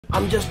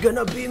I'm just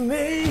gonna be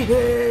me.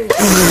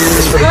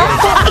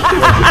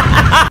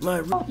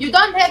 You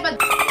don't have a.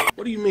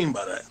 What do you mean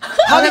by that?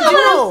 How did you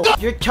know?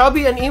 You're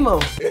chubby and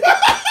emo.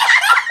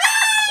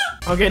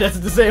 Okay, that's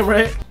the same,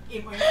 right?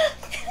 Emo.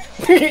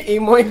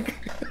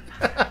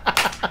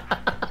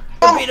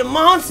 Be the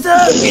monster.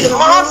 Be the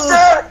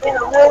monster.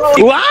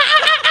 What?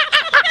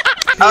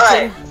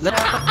 Alright.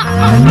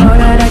 I know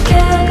that I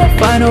can't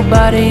find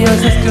nobody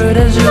else as good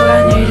as you.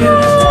 I need you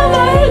to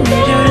tell.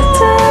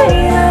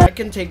 I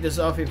can take this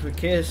off if we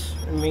kiss.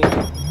 I mean,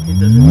 it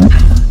doesn't.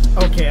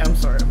 Okay, I'm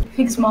sorry.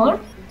 Think smaller?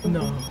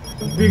 No,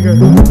 bigger.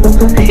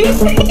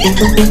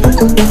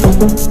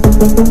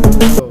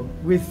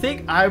 With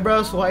thick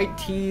eyebrows, white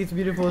teeth,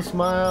 beautiful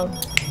smile.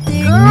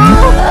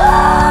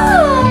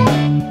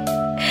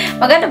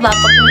 Maganda ba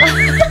ako?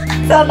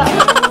 Sana.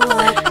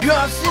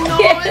 Cause you know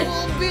it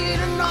will be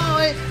the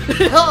night.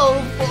 Oh,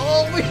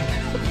 boy.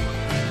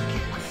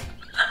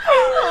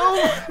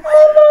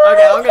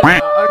 Okay, I'm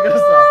gonna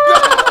stop.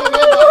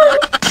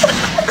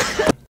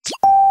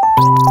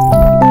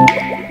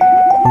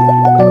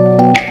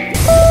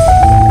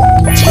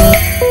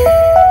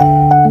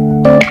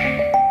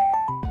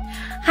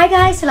 Hi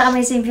guys, hello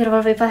amazing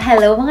beautiful people.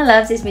 Hello mga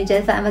loves, it's me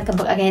Joyceflang.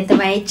 Welcome back again to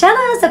my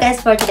channel. So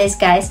guys, for today's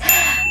guys,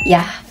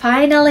 yeah,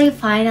 finally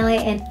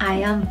and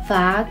I am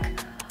back.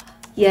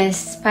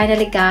 Yes,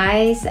 finally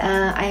guys,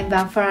 I am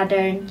back for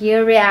another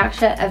new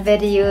reaction, a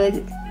video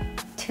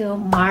to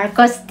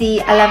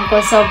MarcusT. Alam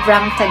ko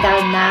sobrang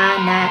tagal na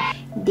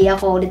hindi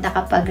ako ulit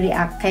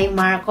nakapag-react kay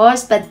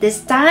Marcus, but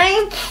this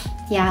time,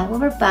 yeah,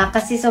 we're back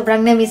kasi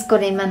sobrang na-miss ko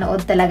rin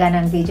manood talaga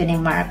ng video ni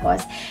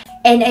Marcus.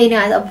 And ayun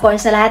na, of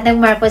course, sa lahat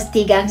ng MarcusT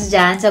gangs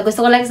dyan. So,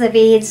 gusto ko lang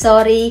sabihin,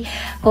 sorry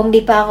kung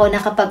di pa ako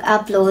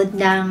nakapag-upload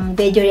ng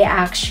video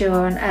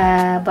reaction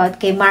about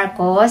kay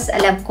Marcus.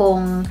 Alam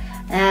kong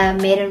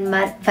meron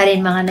pa rin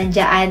mga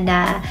nandiyan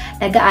na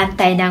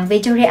nag-aantay ng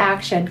video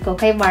reaction ko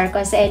kay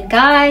Marcus. And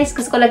guys,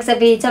 gusto ko lang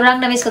sabihin, sobrang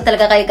na-miss ko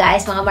talaga kayo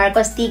guys, mga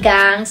MarcusT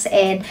gangs.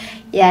 And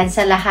yan,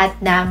 sa lahat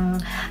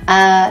ng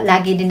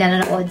lagi din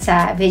nanonood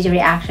sa video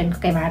reaction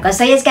ko kay Marcus.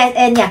 So yes guys,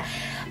 and yeah.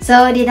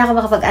 So, di na ako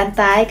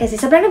makapag-antay kasi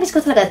sobrang na-miss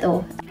ko talaga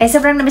to.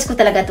 Sobrang na-miss ko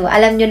talaga to.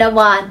 Alam nyo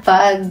naman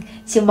pag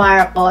si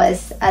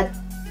Marcus at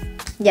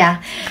yeah.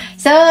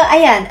 So,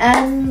 ayan.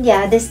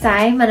 Yeah, this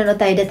time,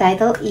 manonood tayo. The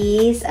title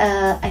is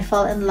I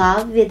Fall in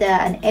Love with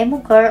an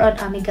emo girl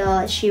on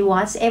OMEGLE. She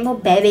wants emo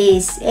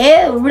babies.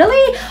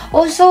 Really?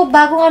 Also,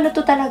 bagong ano to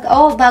talaga.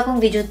 Oh,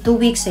 bagong video. 2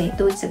 weeks 2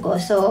 weeks ago.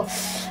 So,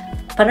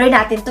 panood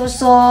natin to.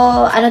 So,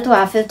 ano to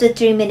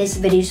 53 minutes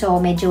video.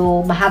 So,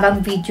 medyo mahabang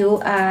video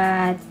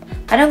at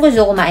anong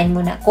gusto kumain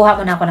muna? Kuha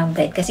muna ako ng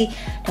bread kasi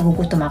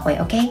nagugutom ako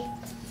okay?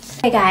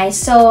 Okay guys,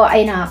 so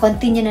ayun na,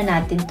 continue na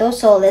natin to.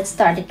 So let's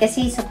start it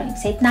kasi sobrang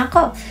excited na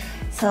ako.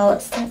 So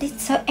let's start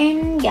it. So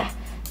and yeah,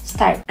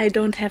 start. I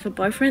don't have a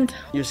boyfriend.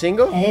 You're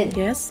single?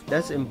 Yes.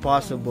 That's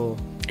impossible.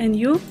 And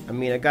you? I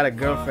mean, I got a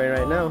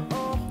girlfriend right now.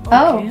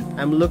 Oh. Okay.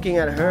 I'm looking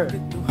at her.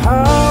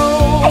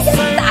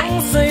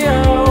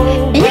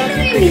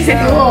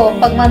 Siguro,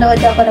 pag manood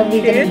ako ng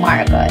video ni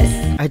Marcus.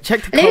 I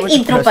checked the Alam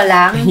yung intro pa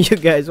lang. You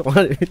guys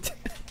wanted it.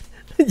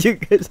 You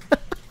guys.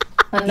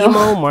 Ano?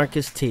 Emo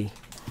MarcusT.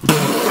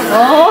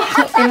 Oh,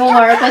 emo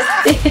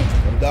MarcusT.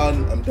 I'm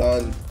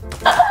done.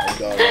 I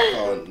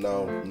can't.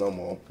 No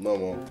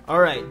more.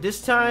 Alright,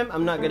 this time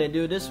I'm not gonna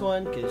do this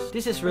one because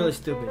this is really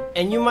stupid.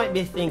 And you might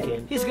be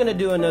thinking, he's gonna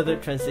do another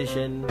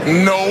transition.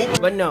 No.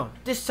 But no,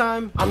 this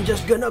time I'm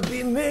just gonna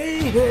be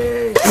me.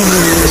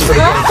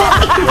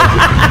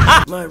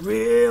 My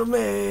real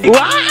me.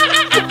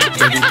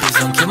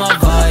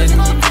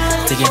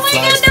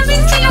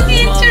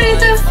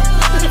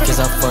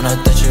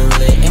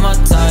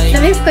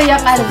 Namiss ko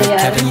yung ano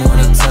yan.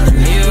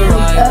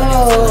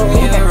 Oh.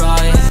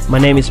 My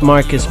name is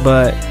Marcus,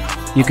 but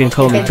you can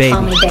call me baby.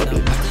 Call me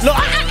baby.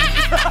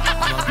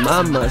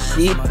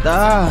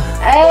 Mamacita.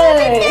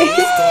 Hey.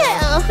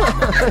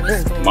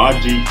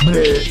 Maji.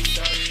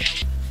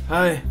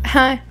 Hi.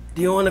 Hi.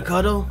 Do you want to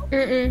cuddle?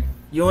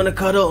 You want to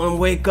cuddle and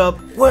wake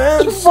up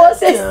when Yung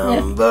boses niya.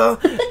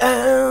 September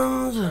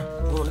ends?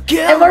 Wanna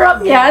kill Ay, marap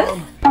yan?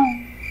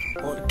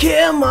 Wanna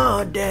kill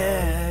my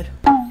dad.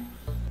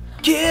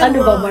 Kill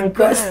Ano ba, my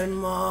Marcus?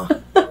 grandma.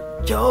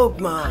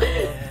 Choke my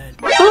dad.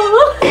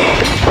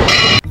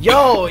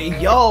 Yo,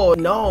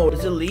 no,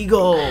 it's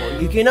illegal.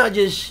 You cannot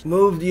just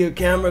move your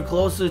camera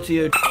closer to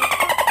your.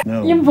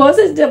 No. Yung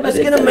boses niya pa It's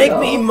rin gonna make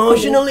talaga. me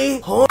emotionally.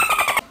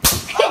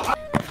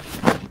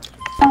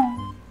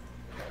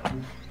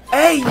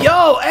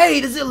 Hey,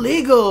 this is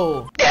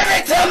illegal. Give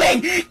it to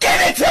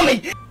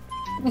me.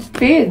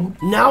 Speed.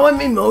 Now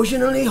I'm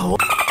emotionally.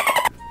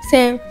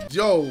 Same.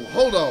 Yo,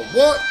 hold on.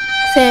 What?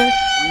 Same.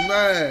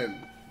 Man.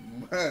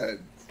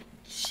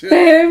 Shit.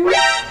 Same.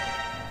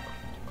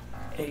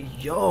 Hey,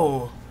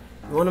 yo,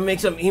 you wanna make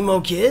some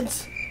emo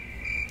kids?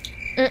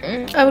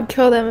 I would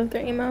kill them if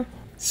they're emo.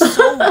 So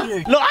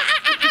weird. No.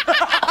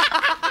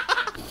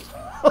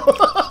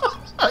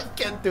 I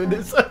can't do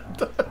this.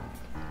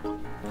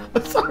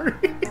 I'm sorry.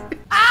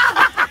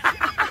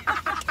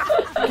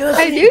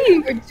 I knew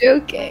you were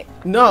joking.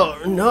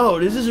 No,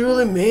 this is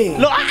really me.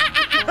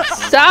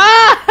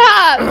 Stop!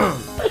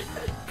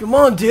 Come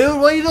on, dude.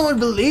 Why you don't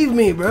believe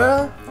me,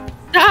 bro?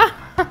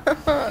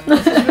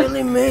 This is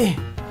really me.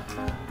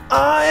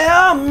 I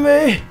am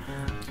me.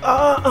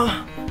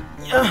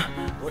 Yeah.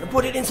 Wanna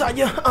put it inside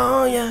you?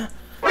 Oh yeah.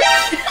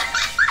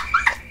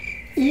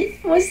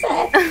 What's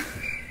that?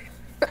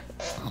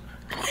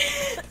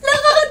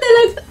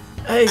 Nakakatalag.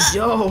 Hey,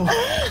 yo.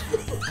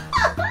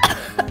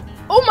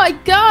 Oh my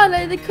god,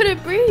 I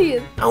couldn't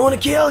breathe. I wanna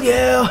kill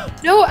you.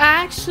 No,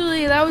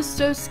 actually, that was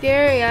so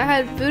scary. I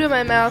had food in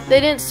my mouth. They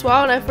didn't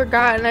swallow and I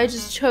forgot and I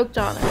just choked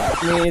on it.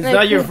 I mean, it's And I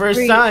not your couldn't first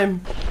breathe.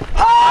 time.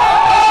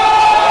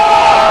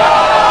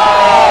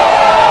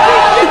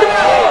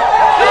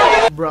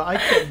 Bro, I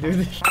can't do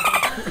this.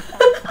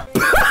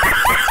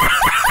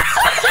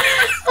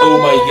 Oh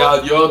my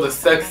god, you're the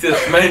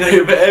sexiest man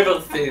I've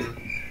ever seen.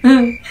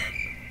 I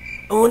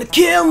wanna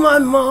kill my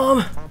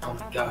mom. Oh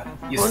my god,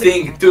 you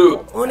sing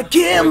too. I wanna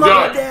kill Oh my my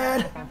God.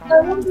 dad.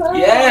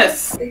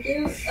 Yes!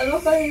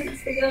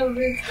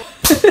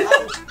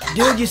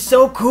 Dude, you're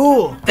so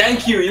cool.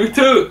 Thank you, you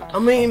too. I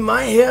mean,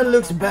 my hair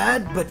looks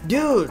bad, but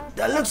dude,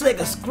 that looks like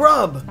a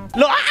scrub.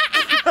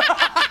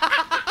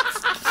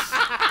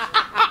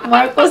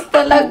 Marcus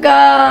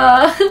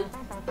talaga.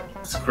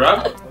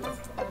 Scrub?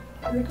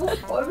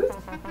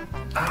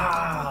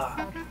 Ah.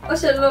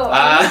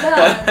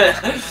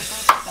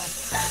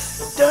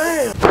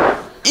 Damn.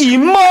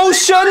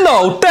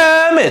 Emotional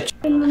damage.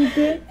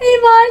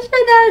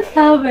 Emotional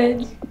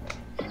damage.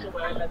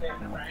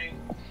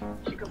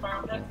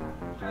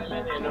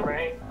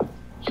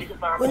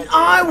 When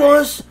I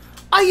was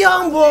a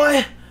young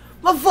boy,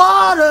 my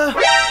father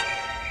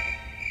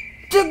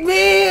took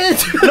me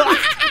into...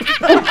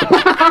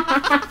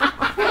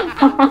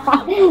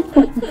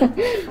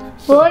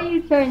 What are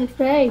you trying to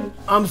say?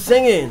 I'm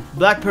singing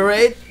Black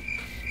Parade.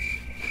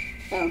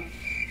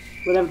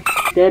 Whatever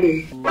that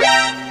is.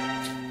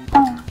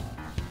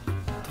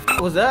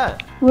 What was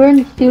that? We're in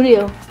the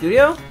studio.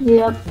 Studio?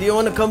 Yep. Do you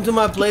want to come to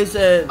my place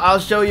and I'll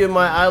show you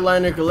my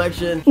eyeliner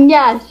collection?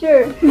 Yeah,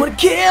 sure. I want to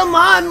kill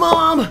my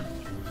mom. I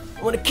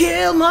want to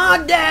kill my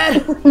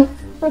dad.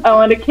 I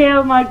want to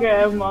kill my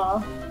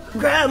grandma.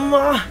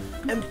 Grandma,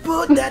 and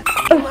put that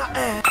in my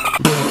ass.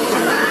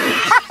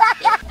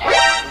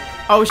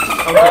 Oh,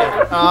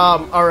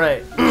 okay. All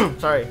right.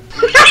 Sorry.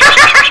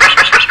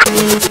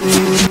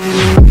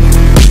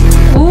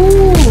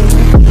 Ooh.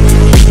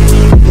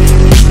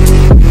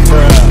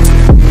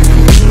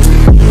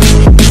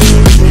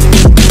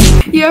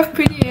 You have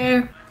pretty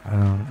hair. I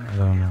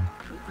don't know.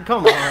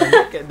 Come on,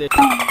 look at this,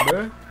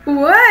 bro.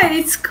 What?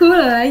 It's cool,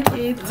 I like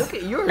it. Look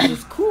at yours,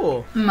 it's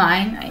cool.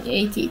 Mine, I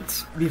ate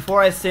it.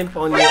 Before I simp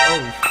on your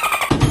own.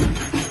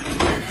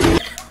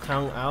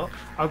 Tongue out.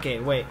 Okay,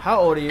 wait. How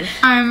old are you?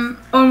 I'm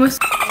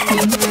almost.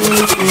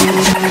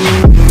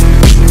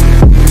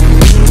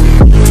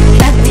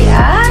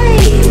 FBI.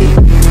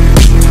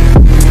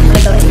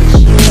 Middle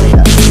age.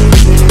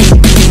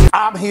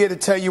 I'm here to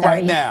tell you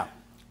right now,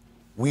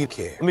 we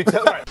care. Let me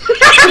tell you.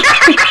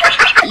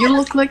 You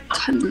look like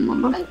tiny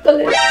mama.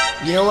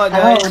 You know what,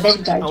 guys? Oh,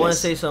 that's I want to gorgeous.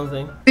 say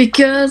something.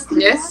 Because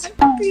yes.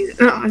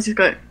 No, I just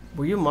got.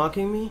 Were you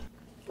mocking me?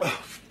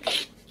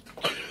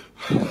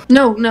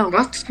 No, no.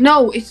 What?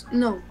 No, it's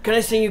no. Can I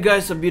sing you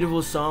guys a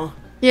beautiful song?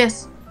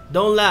 Yes.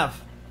 Don't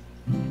laugh.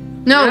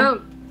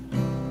 No.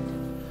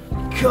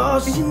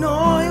 Cause you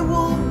know it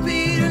won't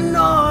be the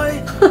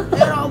night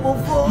that I will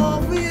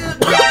fall for you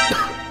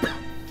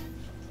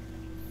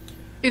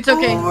It's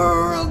okay.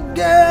 over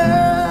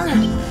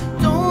again.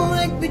 Don't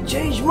make me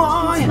change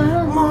my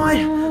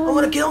mind. I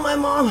wanna kill my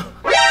mom.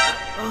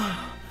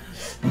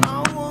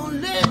 I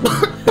won't let.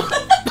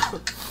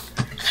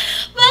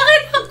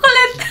 Bakit ang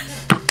kulit?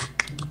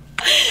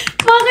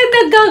 Bakit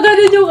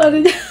nagkaganon yung ano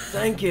niya?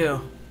 Thank you.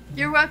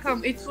 You're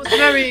welcome. It was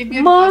very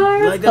beautiful. Marcus.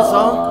 You like that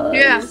song?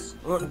 Yes.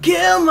 I wanna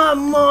kill my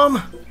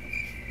mom.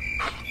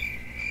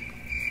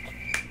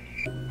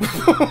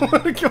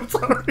 I'm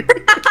sorry.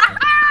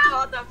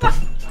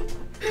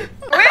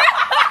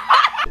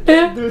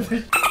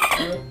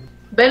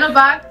 Beno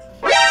back.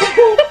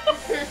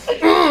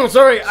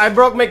 Sorry, I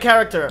broke my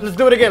character. Let's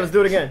do it again. Let's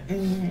do it again.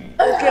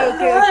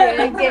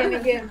 Okay.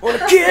 Again. I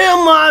wanna kill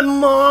my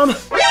mom.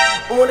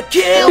 I wanna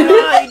kill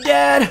my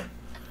dad. I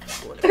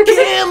wanna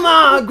kill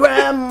my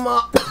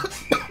grandma.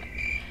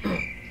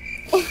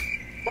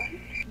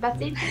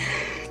 That's it.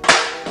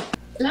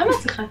 למה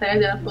צריכה את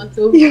היד על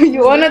הפרצוף?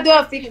 You wanna do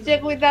a picture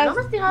with us? לא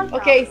מסתירה אותך.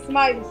 Okay,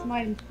 smile.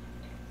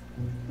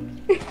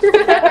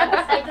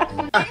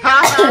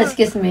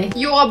 Excuse me.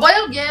 You're a boy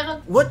or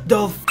girl? What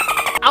the f?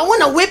 I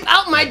wanna whip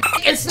out my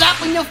dick and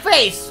slap in your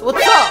face.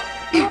 What's up?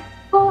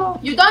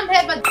 You don't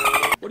have a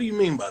What do you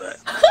mean by that?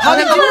 How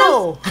did you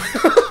know?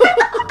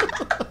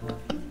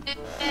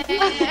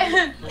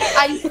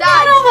 I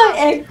saw.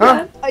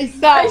 Huh? I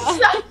saw.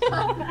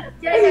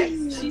 Yeah,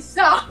 she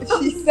saw.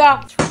 She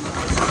saw.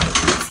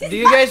 Do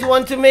you guys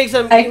want to make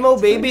some emo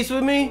babies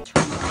with me?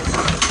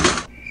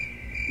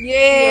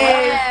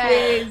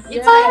 Yes.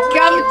 It's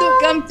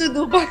Come to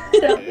Dubai.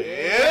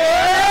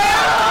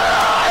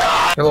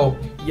 Hello.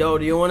 Yo,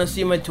 do you want to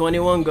see my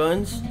 21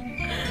 guns?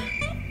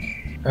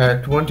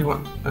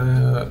 21.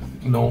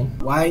 No.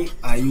 Why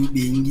are you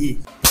being gay?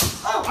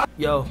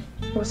 Yo,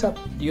 What's up?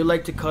 do you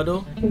like to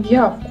cuddle?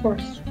 Yeah, of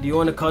course. Do you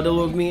want to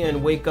cuddle with me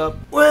and wake up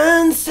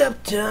when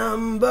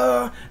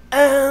September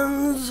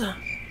ends?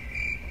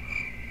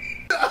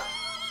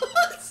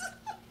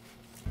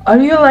 Are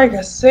you like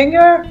a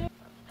singer?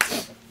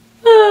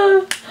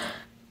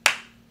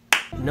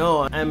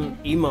 No, I'm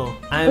emo.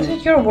 I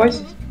think your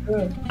voice is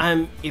good.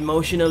 I'm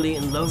emotionally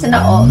in love. Sana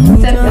all. Ooh,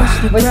 ganda.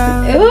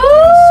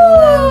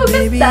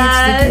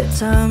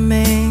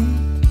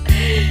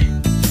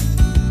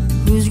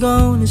 Who's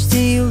gonna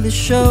steal the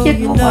show? Cute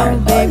You mo, know,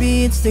 Marcus.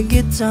 baby, it's the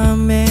guitar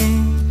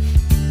man.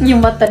 Yung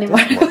mata ni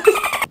Marcus.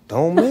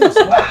 Don't miss.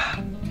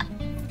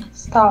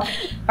 Stop.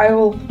 I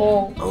will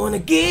fall. I wanna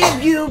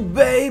give you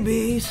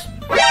babies.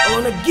 I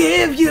wanna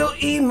give you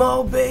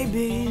emo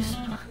babies.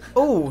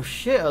 Oh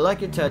shit, I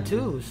like your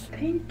tattoos.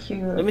 Thank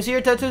Let you. me see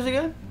your tattoos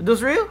again. Are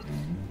those real?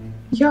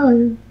 Yeah,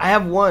 I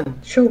have one.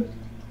 show.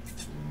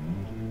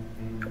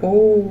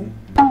 Oh.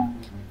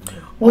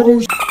 What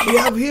is? You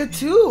have here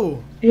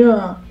too.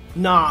 Yeah.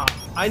 Nah,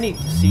 I need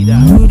to see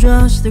that. Who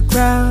draws the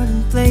crowd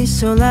and plays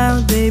so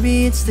loud?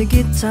 Baby, it's the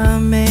guitar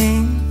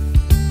man.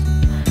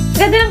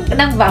 Ganda ng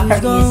Who's background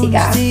music gonna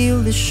ah.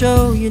 steal the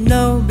show? You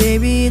know,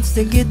 baby, it's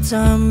the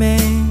guitar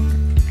man.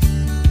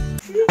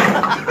 You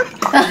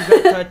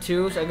got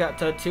tattoos, I got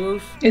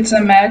tattoos. It's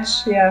a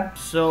match. Yeah.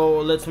 So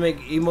let's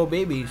make emo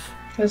babies.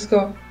 Let's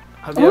go.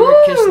 Have you ever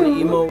kissed an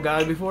emo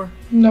guy before?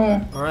 No.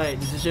 Alright,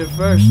 this is your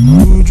first.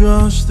 Who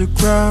draws the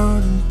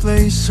crowd and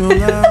plays so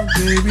loud?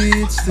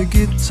 Baby, it's the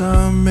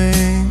guitar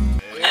man.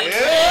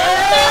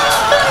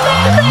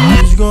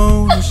 Who's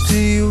gonna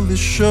steal the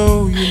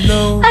show? You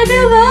know, Ano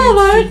baby, ba,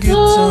 it's the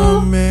Marco? guitar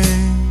man.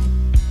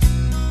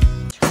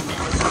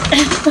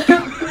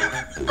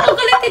 Ang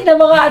kulitin na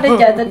mga ano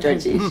dyan na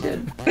transition.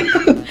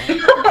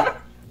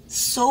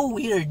 So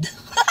weird.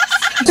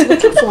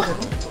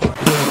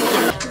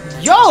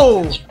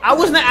 Yo! I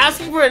wasn't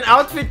asking for an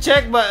outfit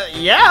check, but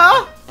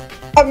yeah!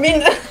 I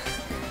mean.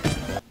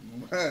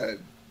 Man,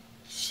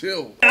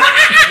 chill.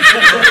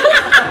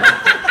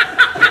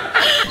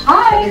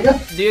 Hi.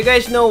 Do you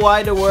guys know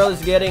why the world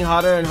is getting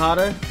hotter and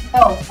hotter?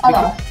 Oh,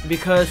 hello.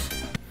 Because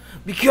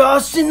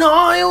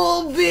tonight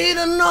will be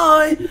the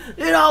night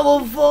that I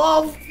will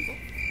fall.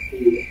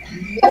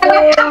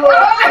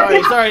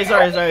 Sorry.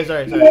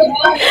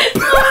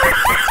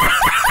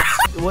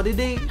 What did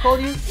they call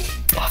you?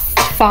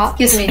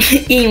 Excuse me.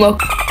 Emo.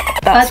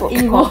 That's what they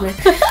emo. call me.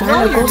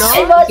 No, you're not.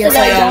 Emo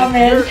talaga,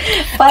 man.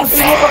 Pat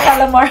emo ko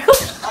pala,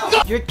 Marcus.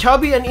 You're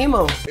chubby and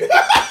emo.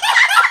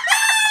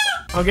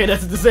 Okay,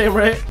 that's the same,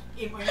 right?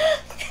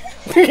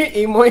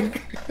 Emo.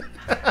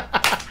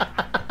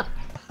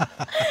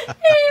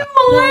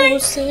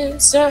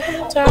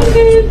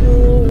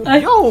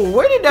 Yo,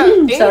 where did that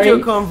angel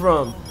Sorry. come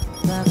from?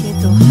 Bakit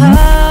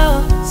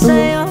uhaw,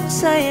 sayang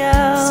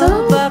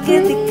sayaw,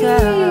 bakit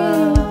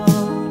ikaw?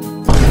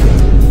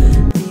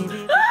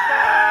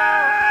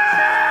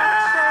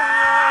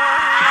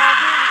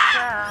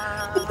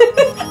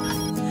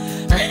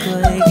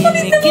 Ako'y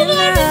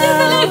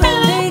ginigilaw,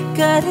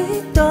 halika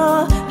rito,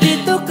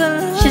 dito ka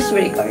lang She's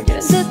really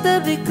gorgeous. sa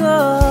tabi ko.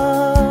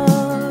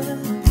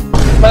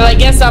 Well, I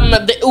guess I'm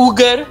the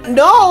Uger.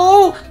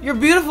 No! You're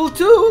beautiful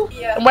too!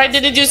 Why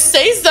didn't you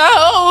say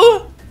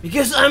so?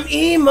 Because I'm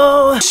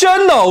emo!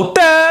 Should know,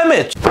 damn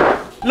it!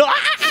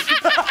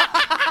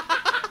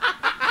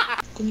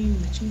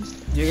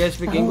 Do you guys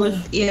speak English?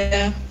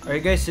 Yeah. Are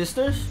you guys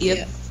sisters?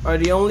 Yep. Are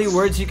the only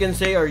words you can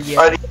say are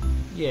yeah?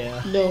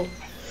 Yeah. No.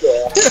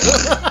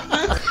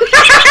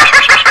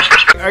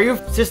 Are you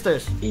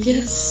sisters?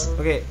 Yes.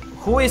 Okay,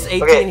 who is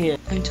 18 here?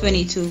 I'm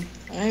 22.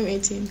 I'm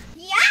 18.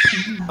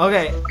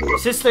 Okay,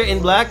 sister in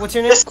black, what's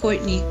your name?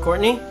 Courtney.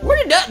 Courtney? Where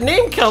did that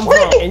name come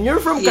from? And you're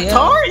from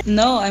Qatar?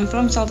 No, I'm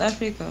from South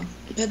Africa.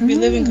 But we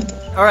live in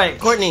Qatar. Alright,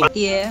 Courtney,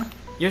 Yeah.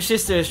 your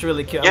sister is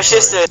really cute. Your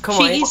sister. Come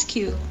on, She is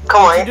cute.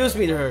 Come on. introduce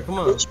me to her, come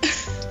on.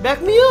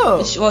 Back me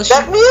up! Well,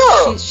 Back me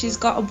up. she's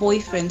got a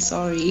boyfriend,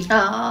 sorry.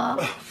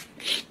 Aww.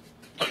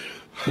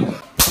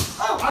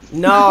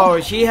 No,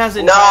 she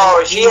hasn't No,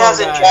 tried she emo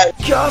hasn't guy.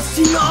 tried. Just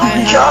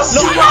enough! Just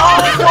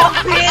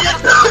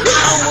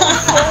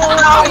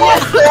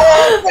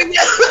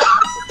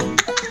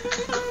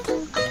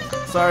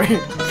Sorry.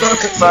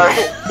 Sorry.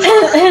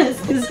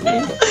 Excuse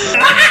me.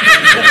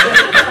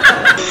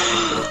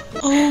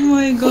 Oh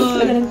my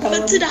god.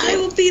 But tonight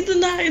will be the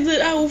night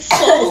that I will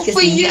fall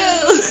for you.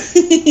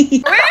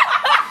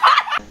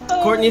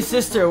 Courtney's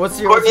sister, what's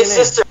your Courtney's name?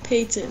 sister.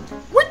 Peyton.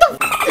 Where the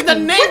f did the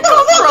name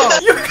come from?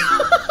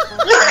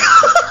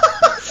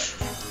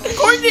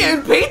 Courtney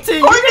and Peyton,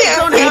 you guys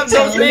don't have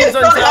those names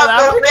on South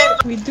Africa?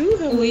 We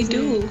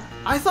do.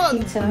 I I thought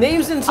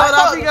names in South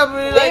Africa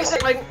were like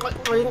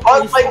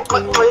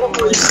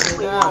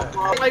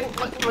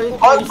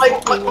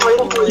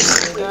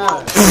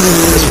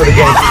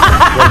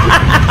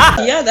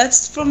Yeah,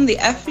 that's from the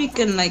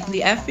African, like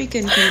the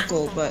African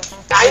people, but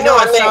I know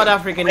a South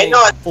African name.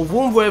 Wait,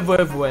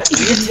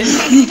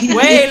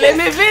 let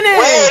me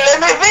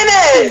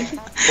finish.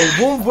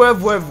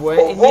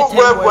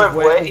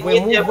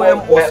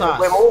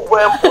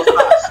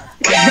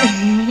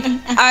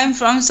 I'm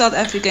from South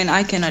Africa and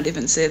I cannot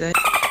even say that.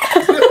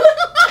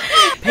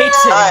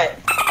 Peyton.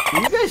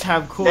 You guys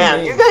have cool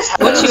names.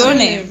 What's your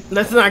name?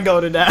 Let's not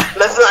go to that.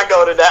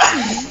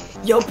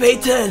 Yo,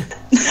 Peyton.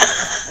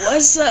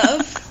 What's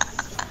up?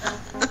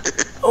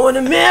 I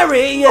wanna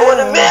marry you.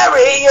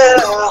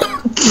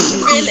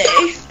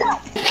 Really?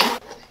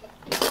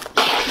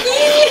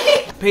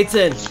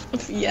 Peyton,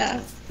 Yeah,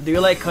 do you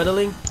like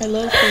cuddling? I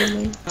love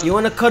cuddling. You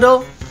wanna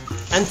cuddle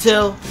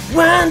until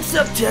when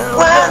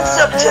September?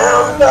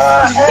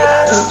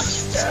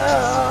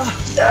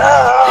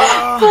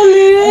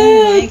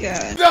 Oh my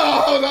god.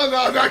 No,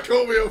 that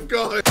caught me off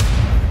guard.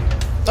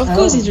 Of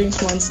course he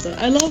drinks Monster.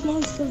 I love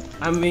Monster.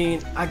 I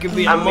mean, I could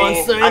be the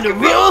monster in the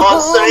room. I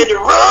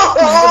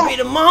could be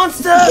the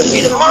monster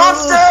in the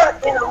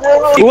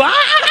room.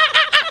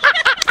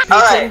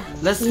 Alright,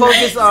 let's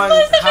focus on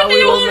how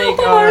we will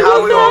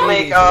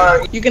make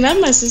our. You can have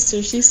my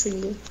sister, she's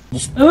single.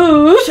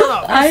 Ooh. Shut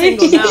up, I'm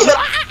single now.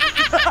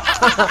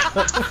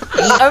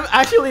 I'm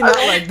actually not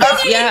like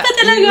that. Yeah,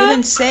 you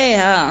wouldn't say,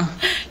 huh?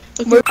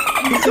 My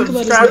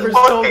subscribers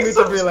told me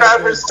to be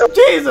like this.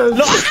 Jesus!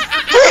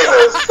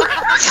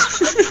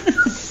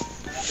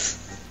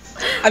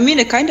 I mean,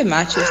 it kind of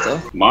matches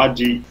though.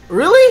 Maji.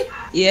 Really?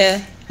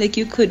 Yeah, like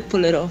you could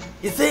pull it off.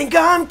 You think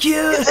I'm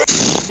cute?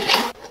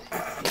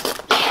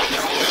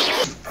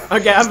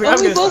 Okay, we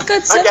both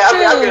got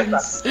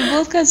scepters. We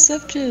both got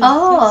scepters.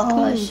 Oh,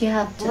 cool. she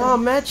had to. Oh,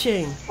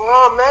 matching.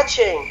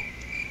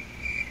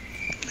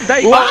 Okay.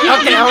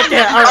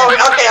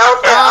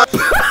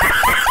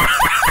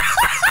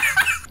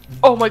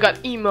 Oh my god,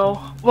 emo.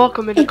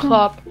 Welcome in the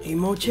club.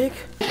 Emo chick?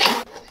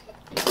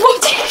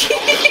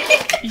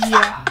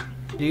 Yeah.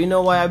 Do you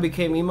know why I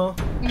became emo?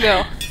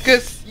 No,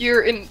 because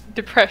you're in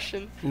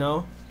depression.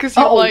 No. Because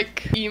you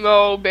like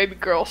emo baby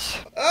girls.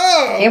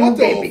 Oh, Emo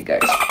baby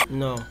girl.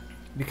 No.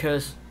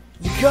 Because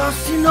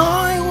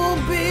tonight will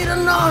be the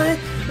night.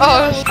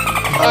 Oh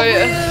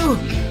yeah.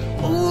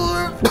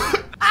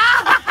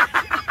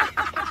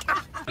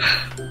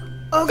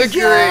 Okay. I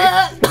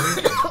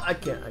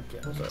can't.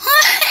 I'm sorry.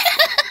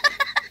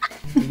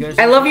 You guys,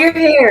 I love your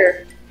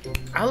hair.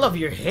 I love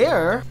your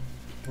hair.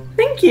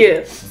 Thank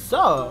you.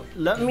 So,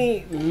 let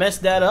me mess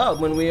that up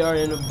when we are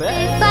in the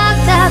bed.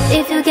 Fucked up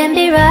if you can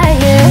be right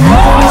here.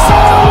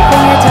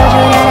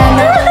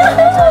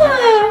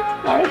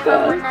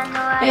 Marcus.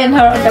 And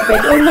her on the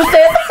bed. Almost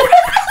it.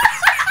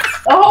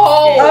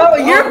 Oh,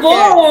 you're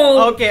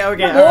bold. Okay,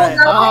 alright.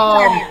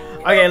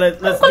 Okay, let's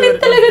do it.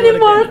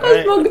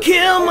 Right.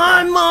 Kill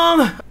my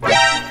mom.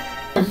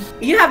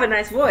 You have a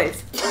nice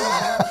voice.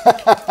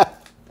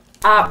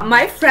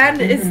 My friend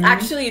is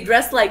actually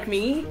dressed like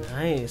me.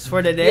 Nice.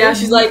 For the day? Yeah,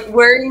 she's like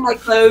wearing my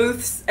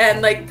clothes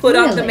and like put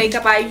on the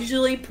makeup I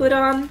usually put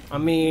on. I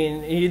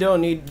mean, you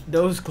don't need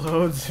those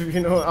clothes,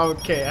 you know.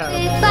 Okay.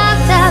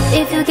 Fucked up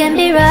if you can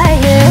be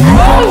right here.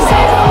 I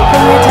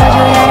told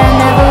you that I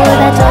never would.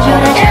 I told you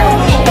that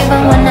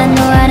even when I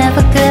knew I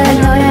never could.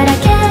 I know that I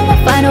can't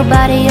find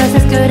nobody else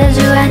as good as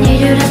you. I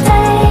need you to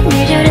stay,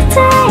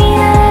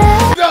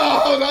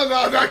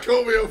 No, that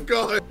caught me off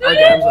guard.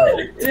 Okay, I'm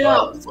sorry.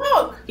 No.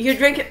 You're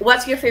drinking.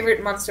 What's your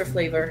favorite Monster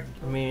flavor?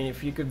 I mean,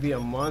 if you could be a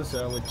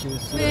monster, I would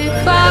choose.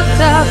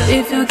 Fucked up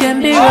if you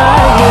can be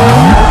right here.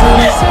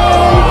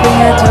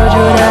 I told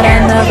you that I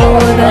never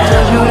would. I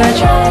told you that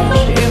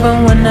change. Even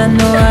when I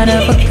know I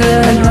never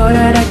could. I know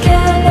that I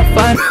can't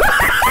find.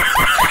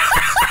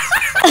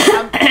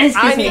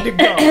 I need to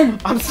go.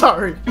 I'm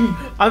sorry.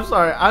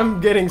 I'm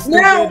getting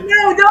stupid. No,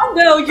 don't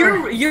go.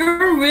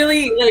 You're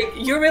really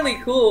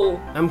cool.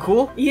 I'm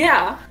cool?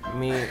 Yeah. I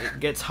mean, it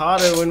gets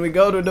hotter when we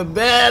go to the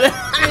bed.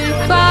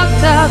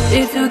 Fucked up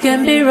if you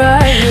can be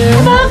right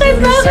here.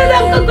 Bakit?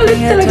 Ang kakulit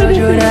I talaga told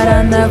you that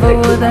I never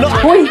would.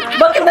 Uy,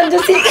 bakit nandiyan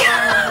si... I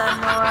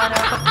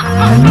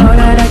know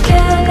that I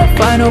can't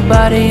find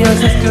nobody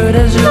else as good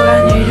as you.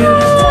 I need you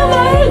to stay.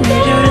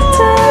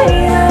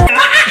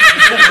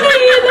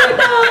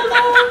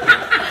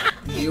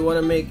 Do you want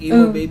to make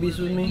emo babies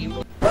with me?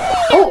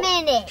 Oh.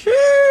 Minute.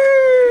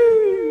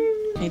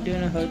 I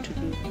don't know how to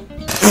do.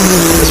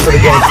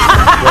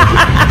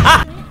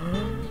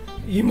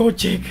 Emo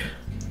chick,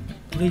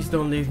 please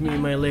don't leave me,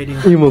 my lady.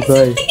 Emo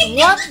guy.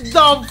 What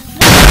the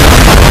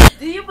f?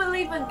 Do you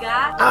believe in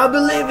God? I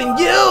believe in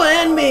you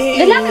and me.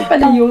 Lalaki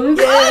pala yun.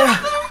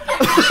 Yeah.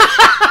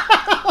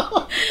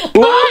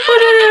 Bakit po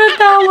na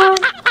natawa?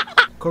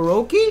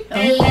 Karaoke?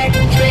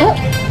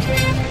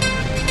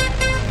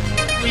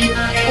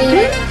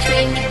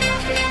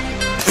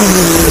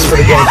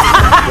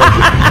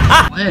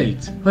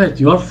 Wait,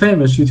 you are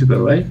famous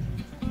YouTuber, right?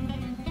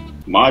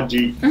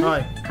 Maji.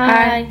 Hi.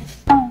 Hi.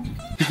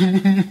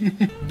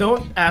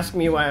 Don't ask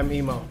me why I'm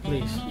emo,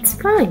 please. It's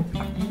fine.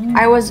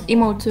 I was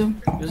emo too.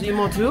 You was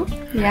emo too?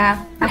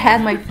 Yeah, I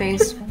had my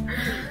face.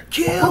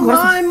 Kill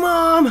my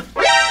mom!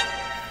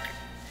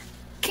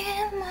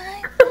 Kill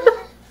my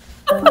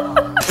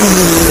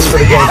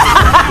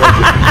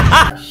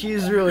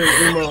She's really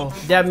emo.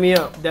 Dab me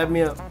up, dab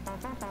me up.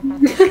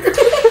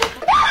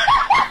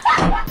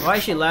 Why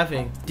is she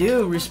laughing?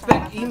 Dude,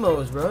 respect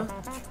emos, bro.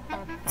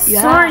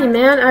 Yeah. Sorry,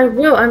 man. I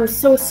will. I'm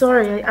so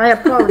sorry. I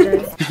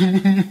apologize.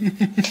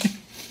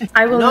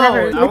 I will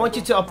never. I want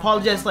you to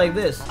apologize like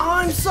this.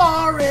 I'm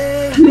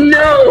sorry.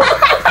 No.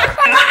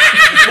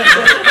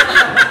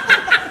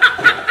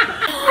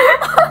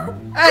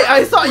 Hey,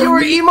 I thought you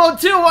were emo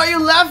too. Why are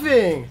you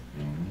laughing?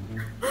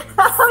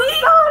 I'm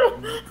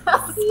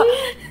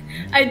sorry.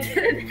 I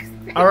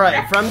didn't. All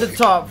right, from the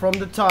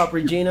top,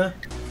 Regina.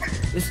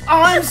 It's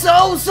I'm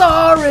so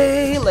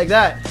sorry, like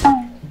that.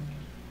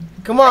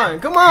 Come on,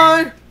 come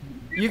on.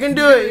 You can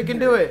do it. You can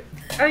do it.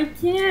 I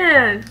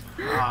can't.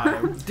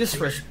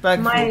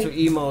 Disrespectful to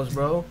emos,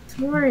 bro.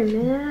 Sorry,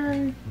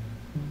 man.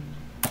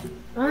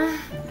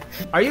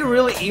 Are you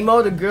really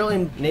emo, the girl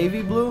in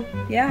navy blue?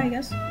 Yeah, I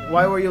guess.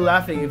 Why were you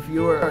laughing if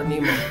you were an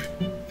emo?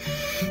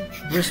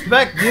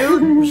 Respect,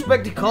 dude.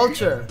 Respect the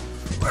culture.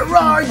 Where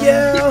are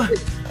you?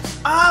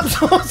 I'm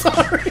so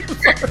sorry.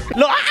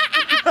 No.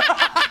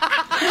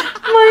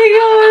 Oh my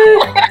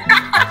god.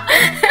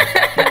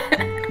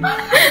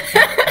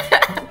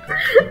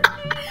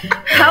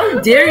 How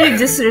dare you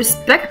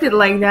disrespect it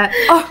like that?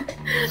 Oh,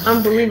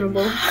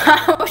 unbelievable.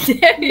 How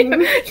dare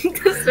you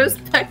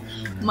disrespect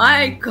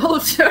my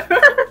culture?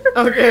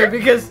 Okay,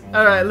 because,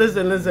 alright,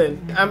 listen.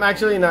 I'm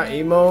actually not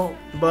emo,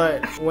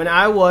 but when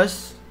I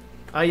was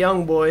a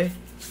young boy,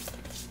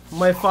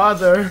 my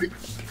father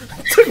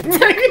took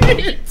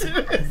me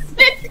to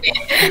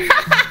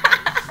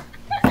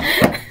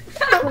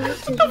What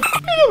the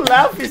kind of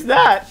laugh is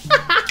that?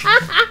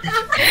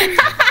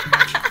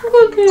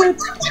 Okay.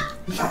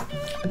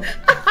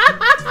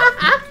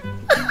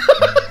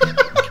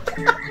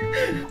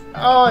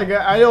 Oh my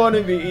god, I don't want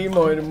to be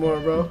emo anymore,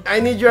 bro. I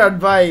need your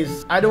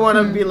advice. I don't want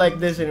to be like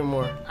this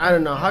anymore. I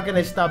don't know. How can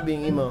I stop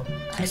being emo?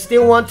 I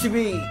still want to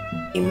be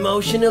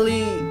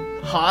emotionally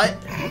hot.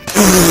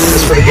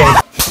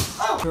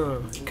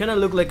 You kind of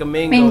look like a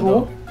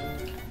mango.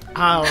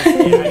 Oh,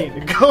 okay, I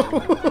need to go.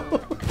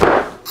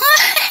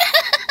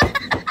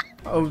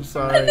 I'm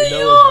sorry. That was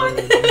rude.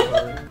 I'm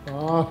sorry.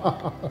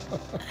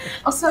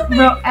 Also,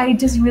 bro, I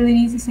just really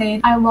need to say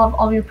it. I love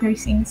all your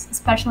piercings,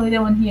 especially the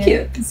one here.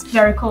 Cute. It's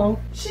very cool.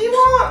 She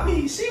want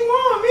me. She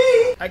want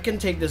me. I can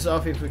take this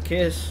off if we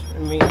kiss. I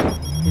mean,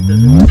 it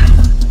doesn't.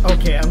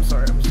 Okay, I'm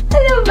sorry.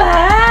 Ano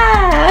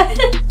ba?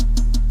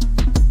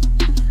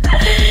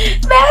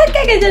 Bakit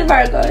ka ganyan,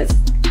 Marcus?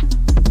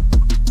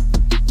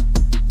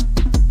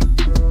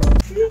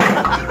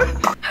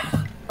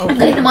 Ang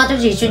galing ng mga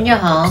transition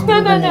niya, ha?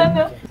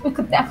 No. We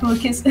could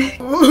definitely kiss.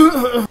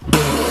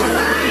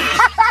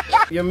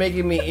 You're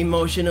making me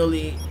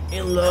emotionally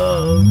in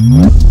love.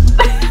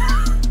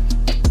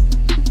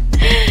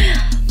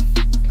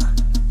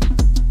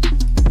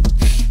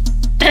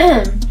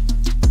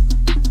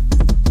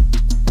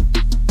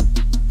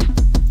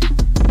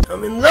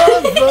 I'm in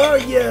love for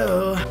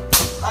you.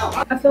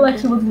 I feel like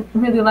she would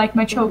really like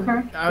my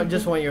choker. I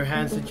just want your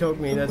hands to choke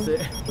me, that's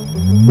it.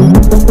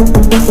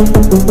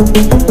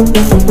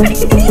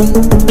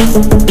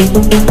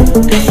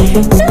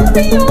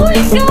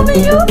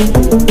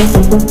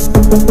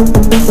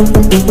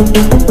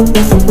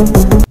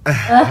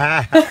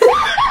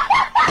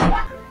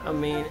 I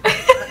mean,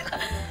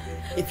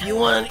 if you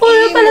want an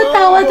emo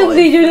boy, I'm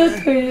here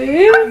for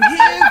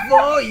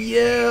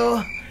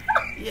you.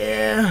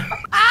 Yeah.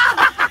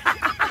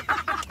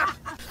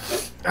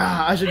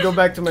 I should go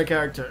back to my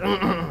character.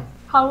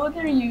 How old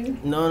are you?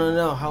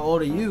 No. How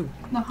old are you?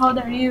 No, how old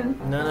are you?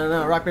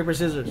 No. Rock, paper,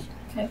 scissors.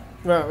 Okay.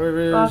 Rock,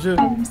 paper,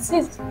 scissors.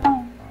 Scissors.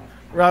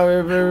 Rock,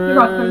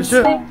 paper,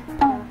 scissors.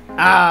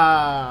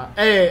 Ah.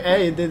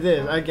 Hey, did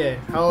this. Okay.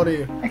 How old are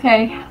you?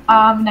 Okay.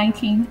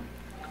 19.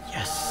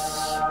 Yes.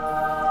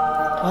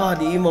 Oh,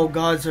 the emo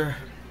gods are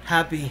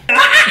happy.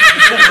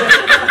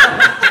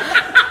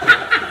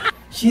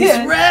 She's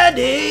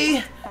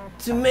ready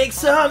to make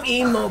some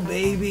emo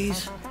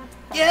babies.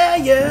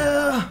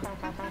 Yeah.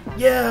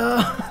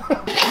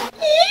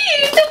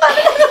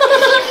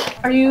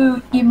 Are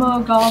you emo,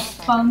 goth,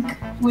 punk?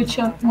 Which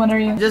one are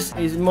you? Just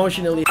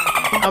emotionally.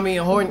 I mean,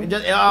 horny.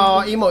 Just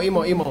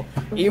emo.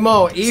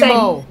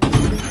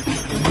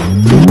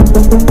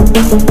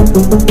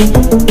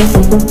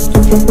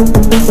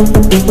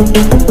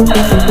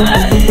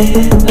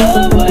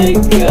 Oh my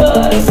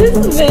god, this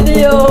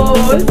video.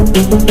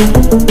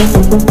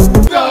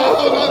 No,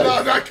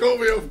 that caught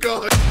me off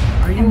guard.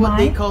 Are you what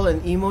they call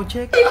an emo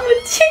chick? Emo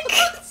chick.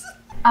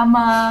 I'm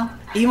a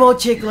emo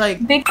chick,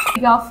 like big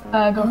goth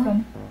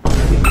girlfriend.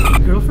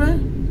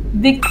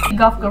 Girlfriend? Big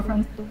goth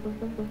girlfriend.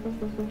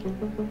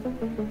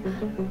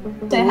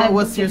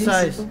 What's your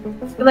size?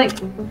 Like,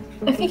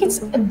 I think it's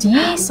a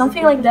D,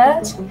 something like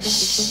that.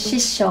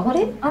 She's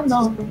shorty? I don't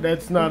know.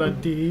 That's not a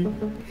D. I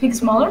think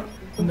smaller?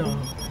 No.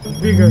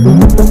 Bigger.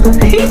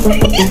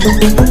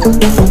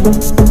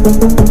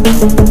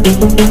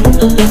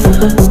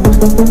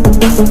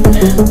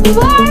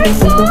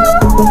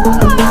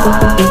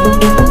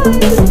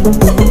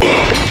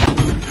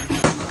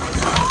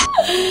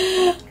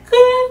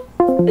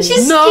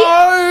 She's no!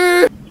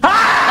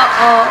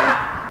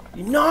 Uh-oh.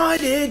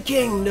 United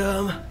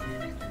Kingdom.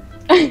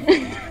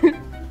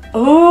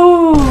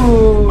 Oh.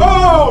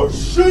 Oh,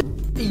 shit.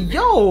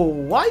 Yo,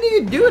 why do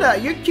you do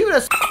that? You're cute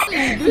as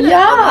you do that.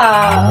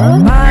 Yeah.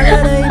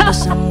 Malalay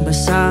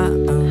basang-basa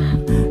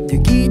ang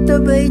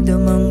tigitabay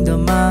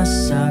damang-dama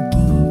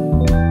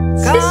sa'kin.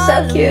 She's so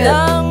cute.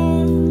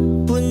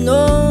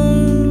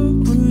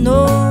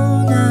 Punong-puno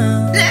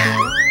na.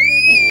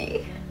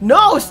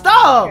 No,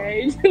 stop!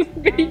 Okay, just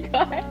be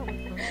quiet.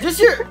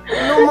 Just your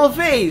normal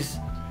face.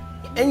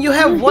 And you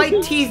have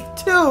white teeth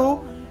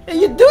too. And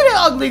you do the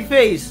ugly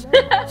face.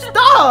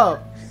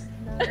 Stop!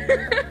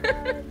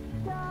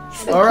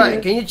 So Alright,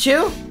 cute. can you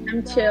chill?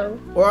 I'm chill.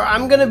 Or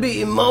I'm gonna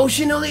be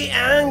emotionally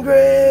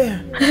angry.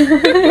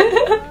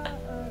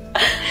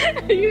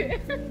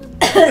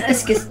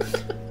 Excuse.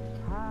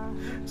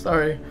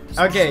 Sorry.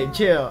 Okay,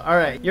 chill.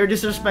 Alright, you're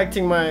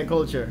disrespecting my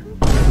culture.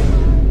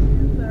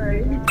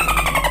 Sorry.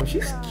 Oh,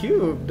 she's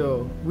cute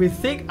though. With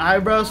thick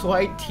eyebrows,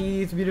 white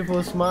teeth, beautiful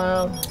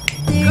smile.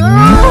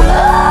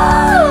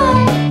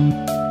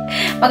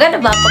 Maganda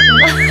ba pag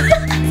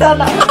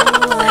sana?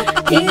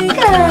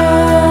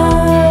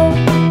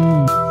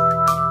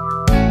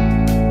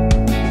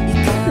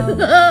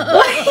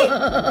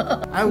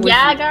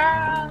 Yeah,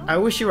 girl. I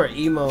wish you were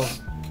emo.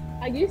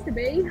 I used to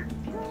be.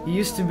 You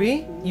used to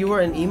be? You were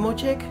an emo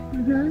chick?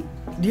 Mm-hmm.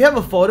 Do you have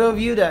a photo of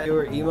you that you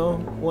were emo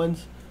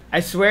once? I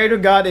swear to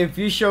God, if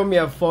you show me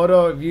a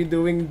photo of you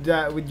doing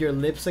that with your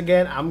lips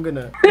again, I'm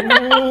gonna.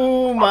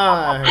 Oh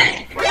my.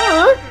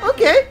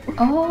 Okay.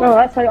 Oh. Well,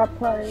 that's how you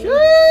apply.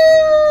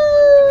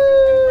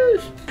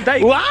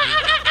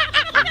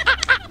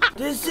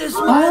 This is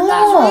my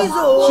last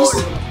resort.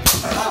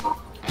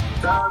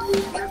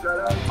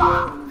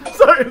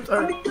 Sorry, I'm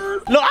sorry.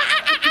 No.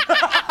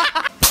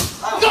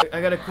 I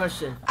got a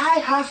question. I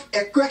have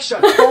a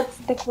question. What's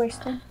the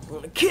question? I'm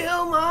gonna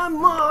kill my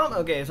mom.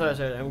 Okay, sorry.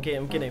 I'm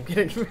kidding.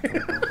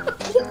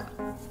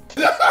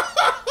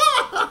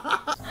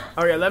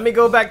 Okay, let me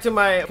go back to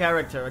my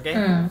character, okay?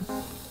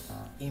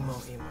 Emo.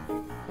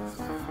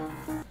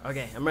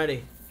 Okay, I'm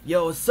ready.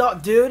 Yo, what's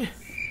up, dude?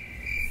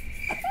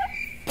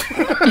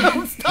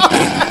 Stop.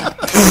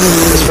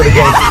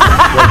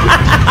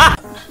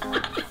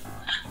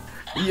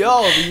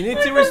 Yo, you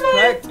need to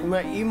respect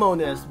my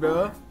emo-ness,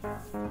 bro.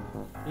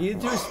 You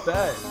need to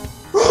respect.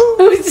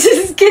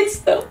 Just kids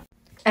though.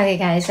 Okay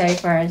guys, sorry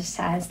for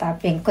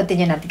stopping.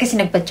 Continue natin kasi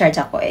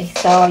nagpa-charge ako eh.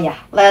 So yeah,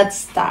 let's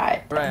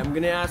start. Alright, I'm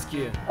gonna ask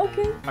you.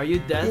 Okay. Are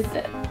you deaf?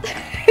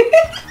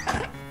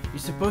 You're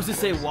supposed to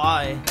say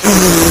why.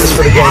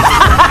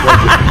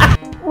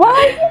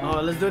 Why?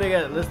 Oh, let's do it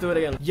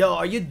again. Yo,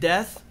 are you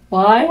deaf?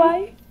 Why?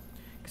 Why?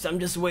 Cause I'm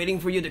just waiting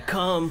for you to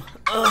come.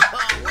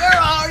 Where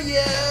are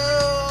you?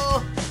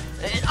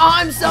 And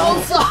I'm so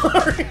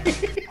sorry.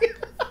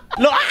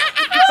 No.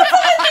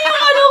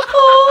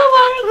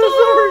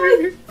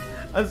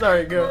 I'm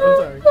sorry, girl. I'm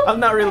sorry. I'm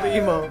not really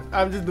emo.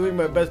 I'm just doing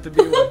my best to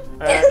be one.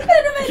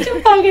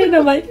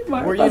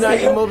 Were you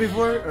not emo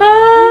before?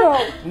 No.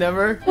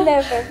 Never?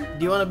 Never.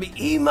 Do you want to be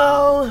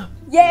emo?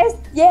 Yes.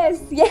 Yeah.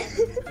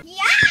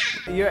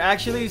 You're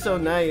actually so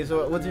nice.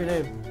 What's your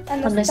name?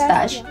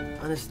 Anastasia.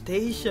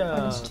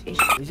 Anastasia.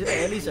 These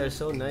Ellies are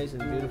so nice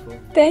and beautiful.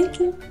 Thank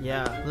you.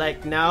 Yeah,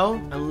 like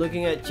now, I'm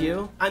looking at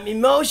you. I'm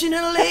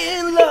emotionally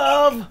in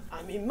love.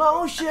 I'm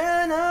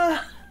emotionally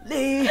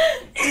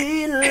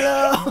in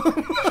love.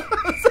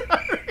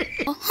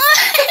 Sorry.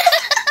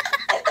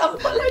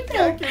 I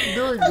can't keep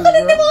doing this, bro.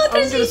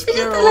 I'm gonna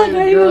scare away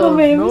the girls.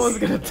 No one's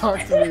gonna talk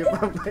to me if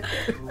I'm like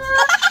this.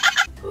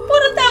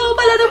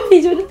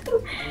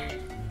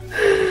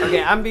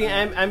 Okay, I'm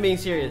being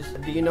serious.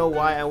 Do you know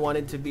why I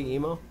wanted to be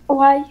emo?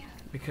 Why?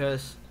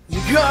 Because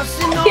you know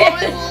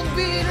it will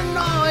be the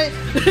night.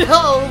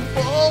 Oh,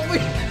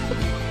 boy.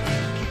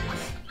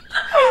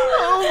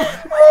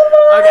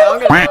 Okay,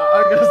 I'm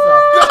gonna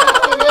stop.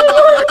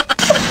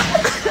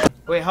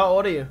 Wait, how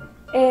old are you?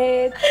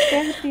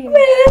 17.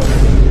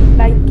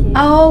 Like it.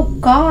 Oh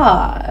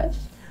God.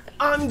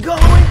 I'm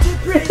going to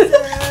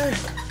prison.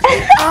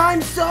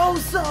 I'm so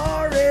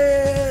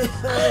sorry.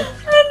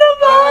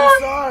 I'm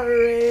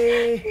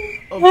sorry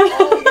of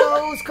all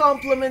those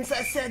compliments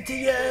I said to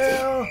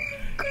you.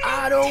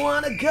 I don't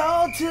want to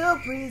go to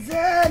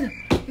prison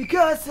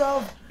because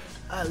of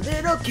a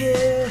little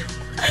kid.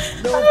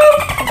 No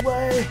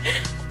way.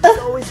 It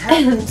always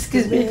happens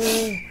to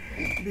me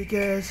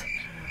because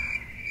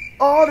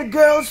all the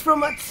girls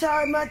from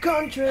outside my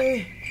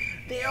country,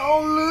 they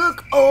all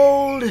look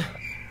old.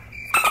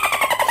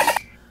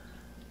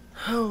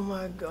 Oh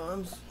my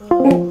God,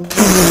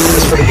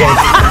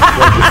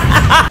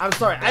 I'm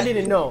sorry, I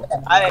didn't know.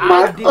 I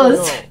didn't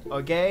know,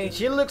 okay?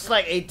 She looks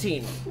like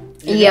 18.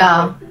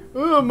 Yeah.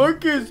 Oh,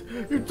 Marcus,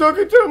 you're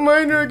talking to a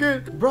minor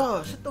again.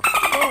 Bro, shut the f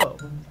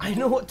up. I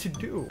know what to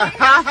do.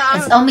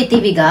 It's Omi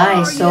TV,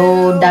 guys.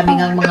 So, daming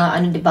ang mga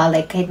ano, diba?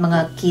 Like, kahit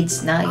mga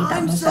kids na kita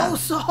I'm mo sa...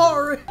 so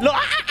sorry.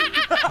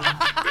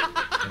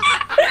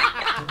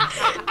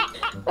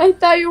 I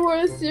thought you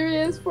were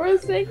serious for a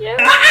second.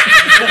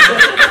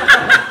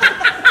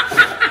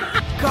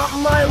 Cut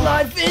my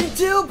life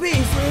into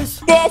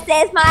pieces. This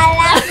is my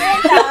last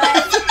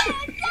resort.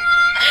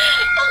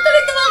 Ang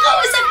galing naman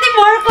kausap ni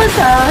Marcus,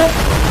 ha?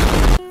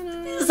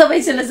 Sabay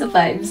sila sa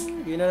vibes.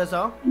 You know the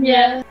song?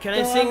 Yeah. Can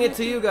I sing it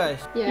to you guys?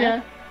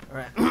 Yeah.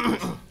 Alright.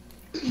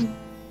 I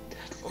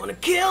wanna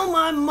kill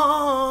my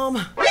mom.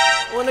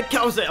 I wanna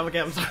kill... Okay,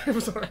 I'm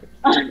sorry.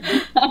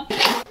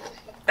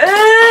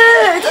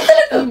 Ito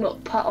talaga.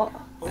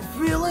 I'm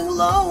feeling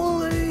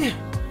lonely.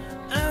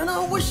 And I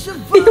wish I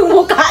Yung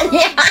mukha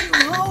niya.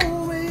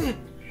 me.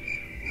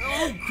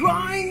 I'm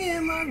crying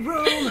in my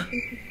room.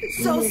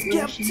 So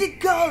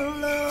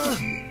skeptical.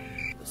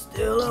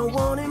 Still I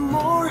wanted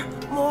more.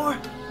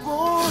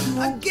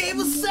 I gave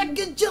a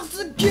second just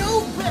to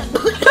kill back.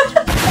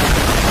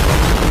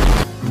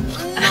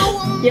 No,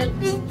 I'm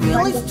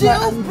really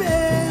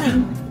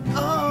stupid.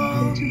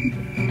 Oh,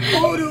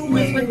 what do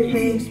it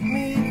makes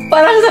me?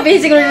 Parang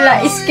sabihin siguro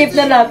nila, skip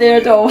na natin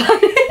ito.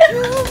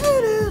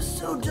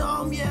 So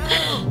dumb, yeah.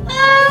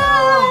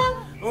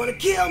 I wanna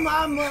kill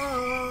my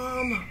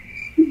mom.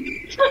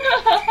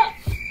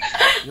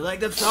 You like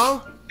that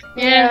song?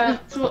 Yeah,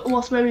 it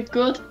was very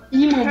good.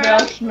 Emo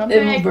version.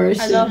 Emo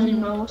version. I love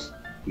emos.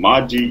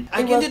 Maji.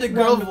 I can do the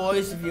girl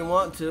voice if you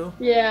want to.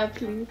 Yeah,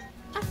 please.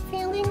 I'm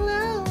feeling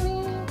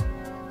lonely.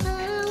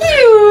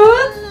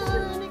 Cute.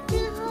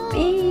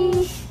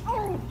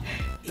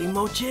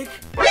 Emo chick?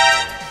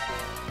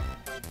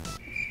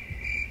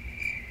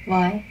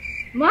 Why?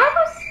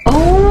 Marcus?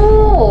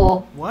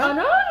 Oh! What? I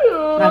know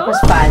you.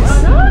 Marcus fans.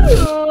 I know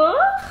you.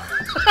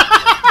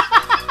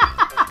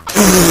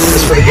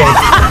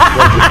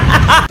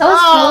 That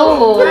was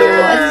cool.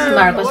 This is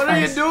Marcus What are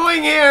you fans.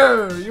 doing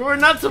here? You were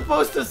not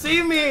supposed to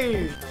see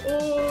me.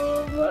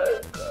 Oh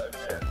my god.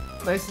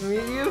 Nice to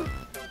meet you.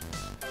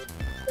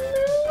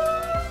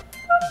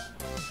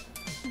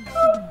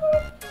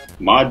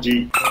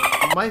 Maji.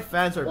 My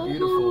fans are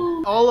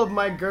beautiful. All of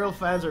my girl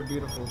fans are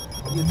beautiful.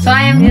 So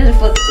I am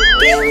beautiful.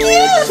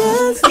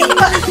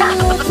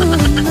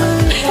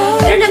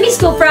 Pero na-miss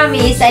ko,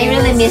 promise. I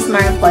really miss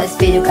Marcus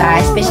video,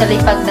 guys. Especially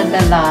pag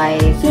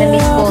nag-live.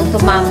 Na-miss ko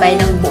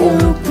tumambay ng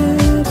buong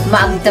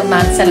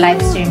maag-damag sa live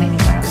streaming ni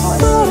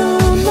Marcus.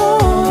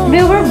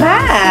 We were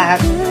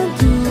back!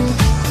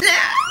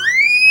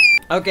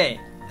 Okay,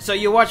 so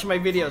you watch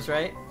my videos,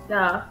 right?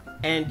 Yeah.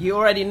 And you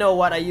already know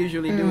what I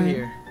usually do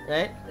here,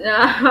 right?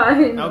 Yeah,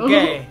 I know.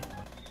 Okay.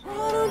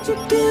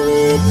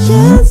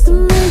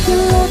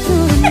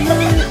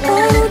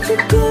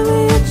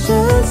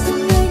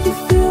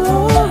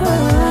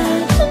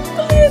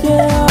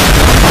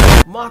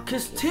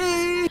 MarcusT!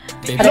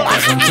 Baby,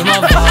 listen to my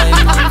vibe.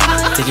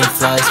 Taking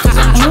flights cause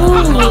I'm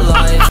trying my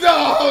life.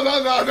 No,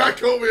 that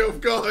caught me off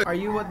guard. Are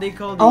you what they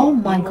call the Oh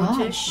my emo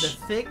chick? gosh. The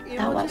thick emo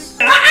That was...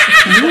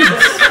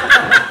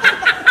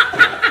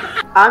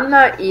 I'm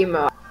not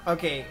emo.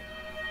 Okay,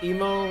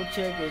 emo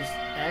chick is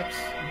X,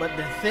 but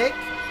the thick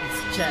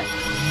is check.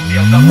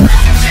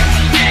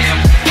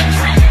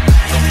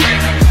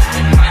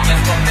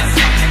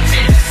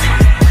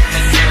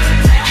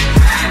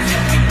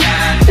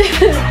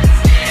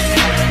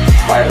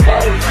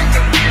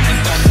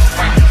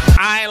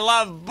 I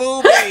love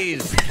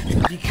boobies.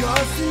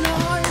 Because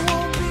tonight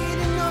won't be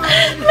the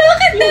night.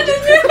 Bakit na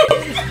din?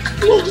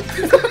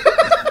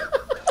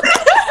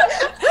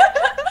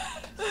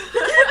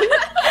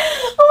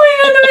 Oh my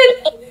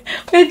god,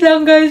 wait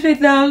lang guys,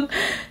 wait lang.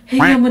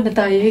 Hinga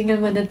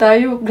muna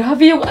tayo.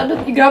 Grabe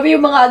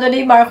yung mga ano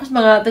ni Marcus,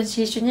 mga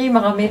transition niya,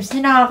 yung mga memes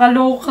niya,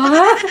 nakakaloka.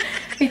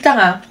 Wait lang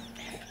ah.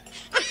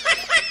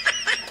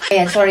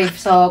 Ayan, sorry.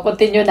 So,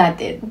 continue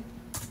natin.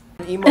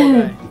 Emo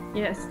guy.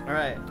 Yes.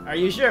 Alright, are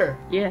you sure?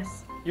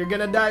 Yes. You're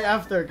gonna die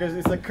after because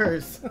it's a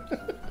curse.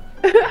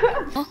 I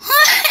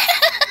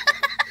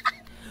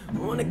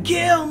wanna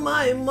kill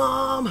my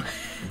mom.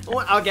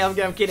 Okay, I'm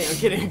kidding.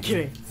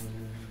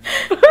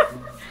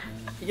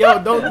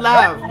 Yo, don't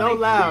laugh.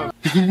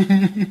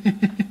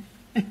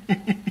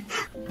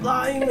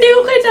 Hindi ko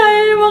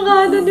kaya yung mga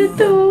ano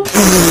nito.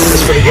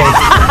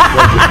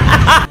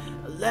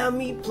 Let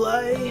me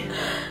play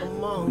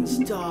among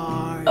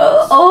stars.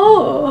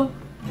 Oh.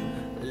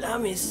 Let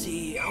me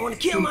see. I wanna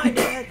kill my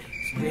dad.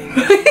 Spring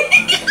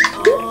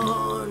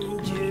on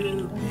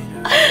Jupiter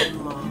and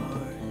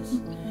Mars.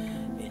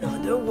 In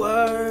other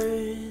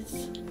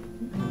words,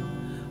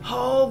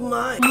 hold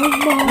my.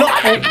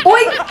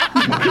 Uy!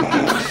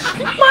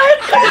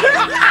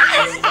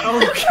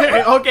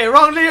 Okay,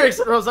 wrong lyrics.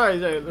 Oh, sorry,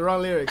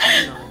 wrong lyrics.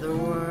 In other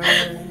words,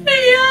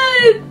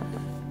 Ayan!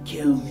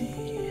 kill me.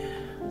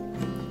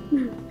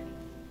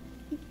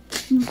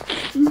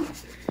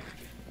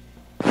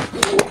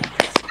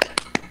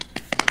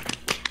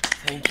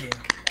 Thank you.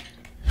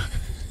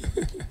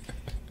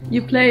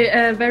 You play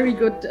a very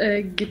good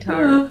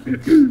guitar.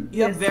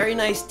 You have very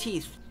nice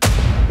teeth.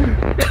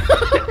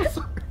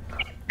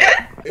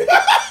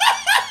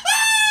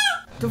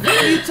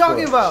 What are you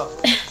talking about?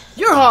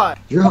 You're hot.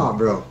 You're hot,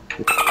 bro.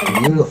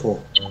 You're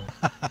beautiful.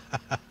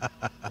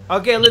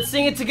 Okay, let's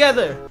sing it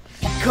together.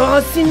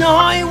 Cause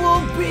tonight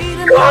will be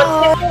the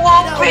night.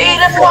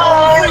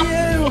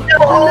 You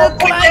look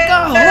like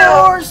a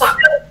horse.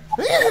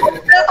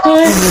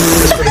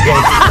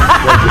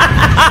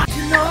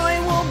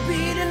 Tonight will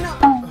be the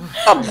night.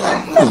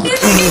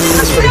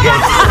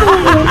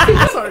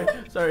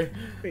 Sorry.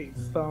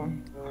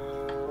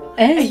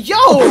 Hey,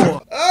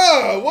 yo!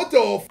 What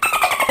the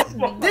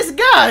This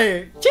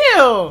guy!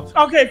 Chill!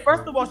 Okay,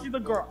 first of all, she's a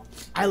girl.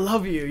 I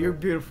love you. You're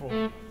beautiful.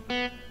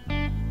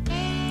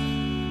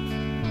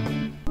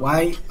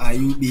 Why are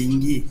you being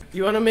gay?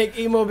 You wanna make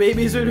emo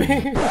babies with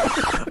me?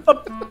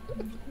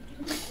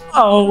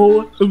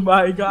 Oh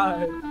my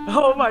god.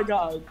 Oh my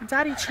god.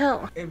 Daddy,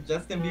 chill. If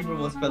Justin Bieber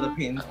was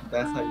Philippines,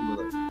 that's how you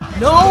look.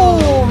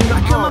 No!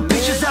 I got my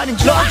bitches out in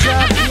Georgia.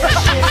 Yeah,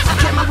 shit. I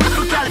get my weed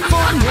from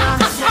California.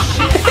 Yeah,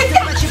 shit. I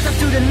get my chicks up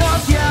to the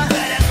north, yeah.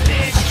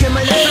 I get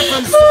my legs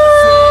from the south.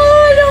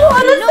 Ano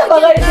oras na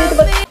ba kayo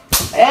dito?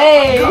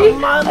 Hey!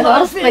 Ano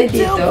oras pa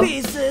dito?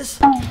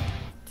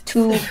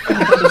 2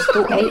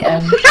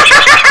 a.m.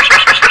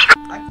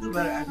 I can do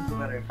better.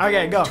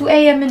 Okay, go. 2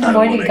 a.m. in the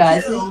morning,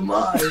 guys. No!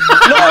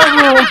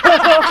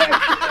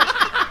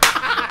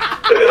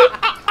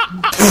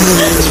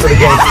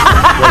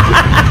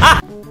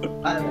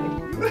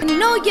 You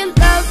know you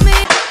love me.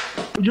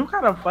 You're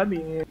kind of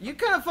funny. You're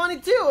kind of funny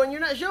too, and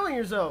you're not showing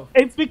yourself.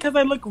 It's because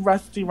I look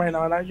rusty right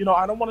now, and I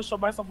don't want to show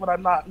myself when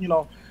I'm not,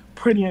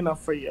 pretty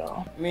enough for you.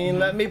 I mean,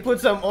 let me put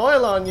some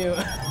oil on you.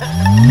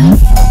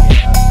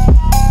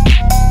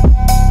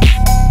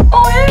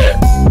 Oil!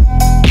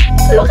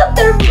 Look at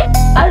their...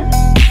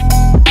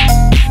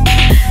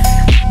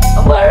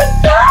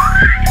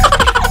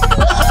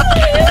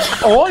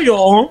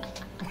 Oil?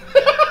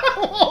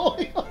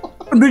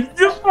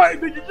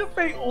 Did you just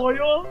say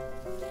oil?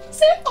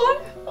 Say oil?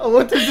 I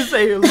wanted to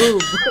say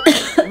lube.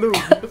 Lube.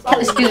 Oh,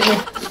 excuse me.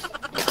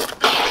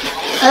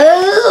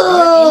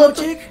 Oh,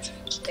 chick?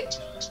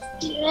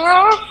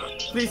 Yeah.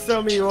 Please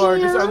tell me you are,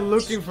 because I'm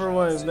looking for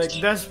one, like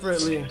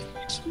desperately.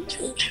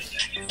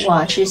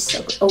 Wow, she's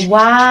so good. Oh,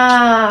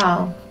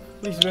 wow.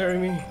 Please marry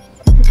me.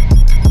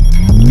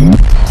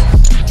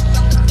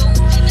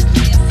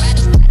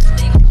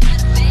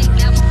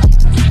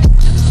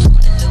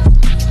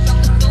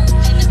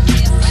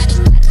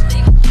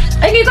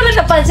 Ay, hindi ko lang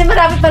napansin.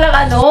 Marami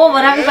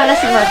pala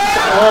si MarcusT.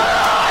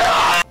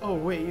 Oh,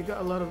 wait, you got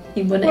a lot of...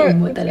 Imo na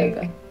imo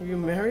talaga. Are you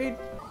married?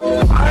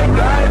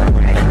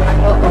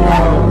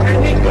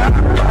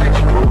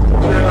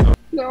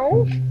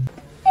 No.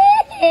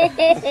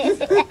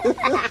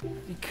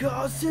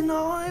 Because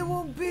tonight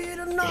will be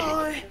the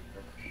night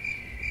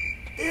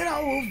that I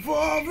will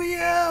fall for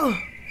you.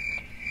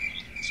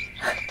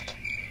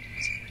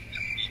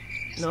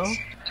 No?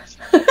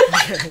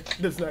 Okay,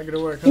 that's not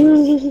gonna work, huh?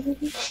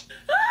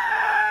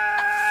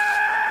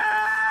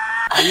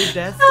 Are you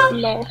deaf?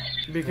 No.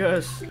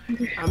 Because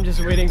I'm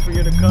just waiting for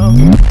you to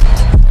come.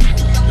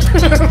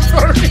 I'm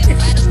sorry.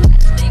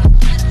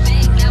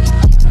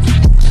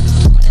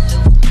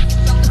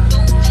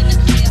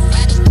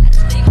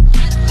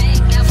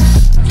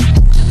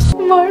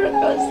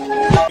 Marcus.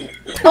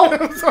 Oh,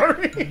 I'm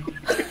sorry.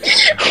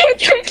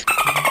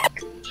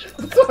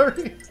 I'm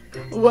sorry.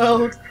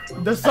 Well,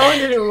 the song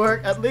didn't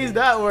work. At least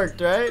that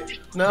worked, right?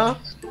 No?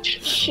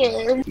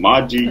 Sure.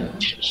 Maji.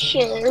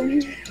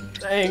 Sure.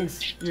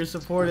 Thanks. You're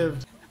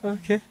supportive.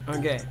 Okay.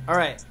 Okay.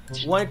 Alright.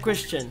 One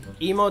question.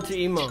 Emo to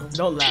emo.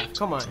 Don't laugh.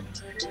 Come on.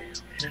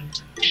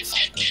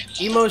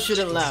 Emo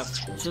shouldn't laugh.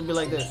 It should be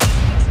like this.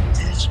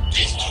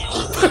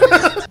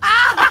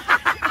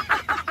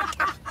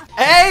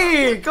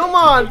 Hey! Come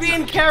on! Be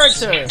in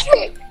character!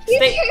 You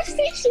can't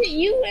say shit.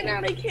 You went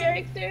out of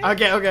character.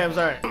 Okay, I'm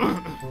sorry.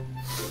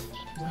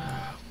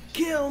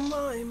 Kill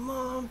my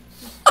mom.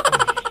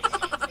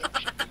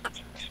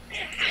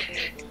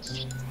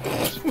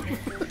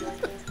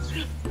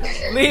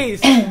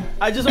 Please,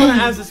 I just want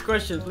to ask this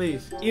question,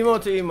 please. Emo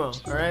to emo,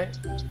 alright?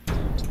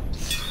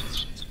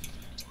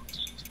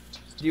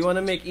 Do you want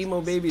to make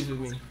emo babies with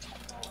me?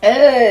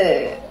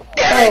 Oh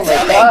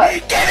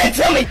my god.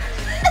 Tell me.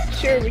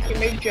 Sure, we can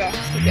make jokes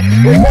together.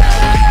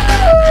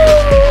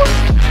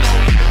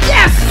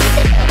 Yes!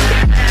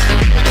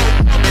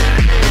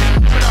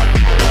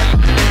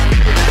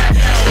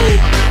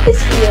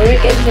 It's here, we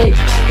can make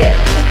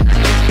together.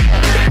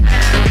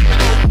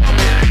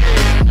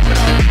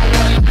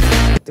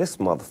 This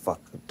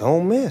motherfucker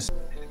don't miss.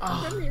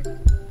 Oh.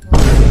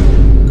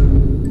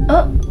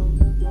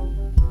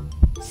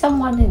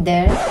 Someone in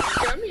there.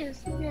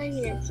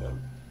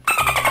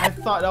 I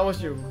thought that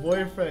was your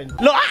boyfriend.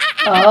 No!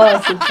 Oh,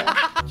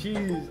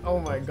 jeez, oh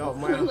my god,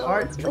 my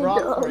heart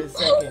dropped for a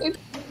second.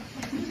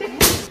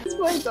 It's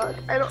my dog.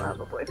 I don't have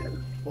a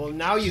boyfriend. Well,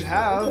 now you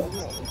have.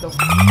 The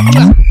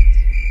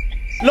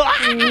No.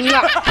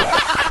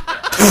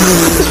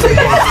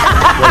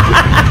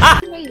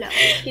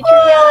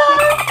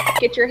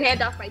 Get your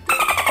hand off my face.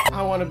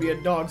 I want to be a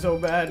dog so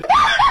bad.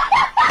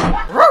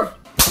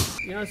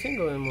 You're not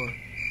single anymore.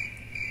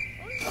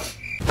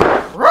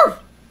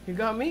 You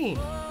got me.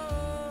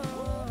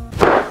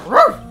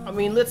 I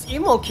mean, let's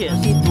emo kiss.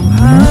 Cute.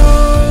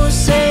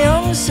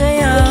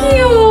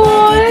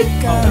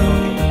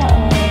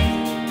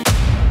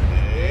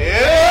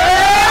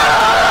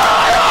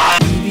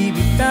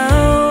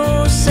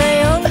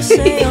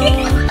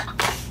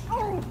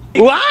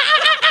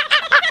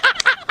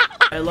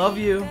 I love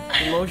you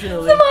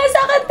emotionally.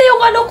 Sumasakit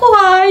yung ano ko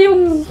ha,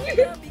 yung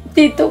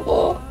tito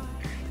ko.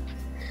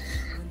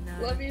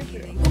 Love you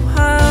too.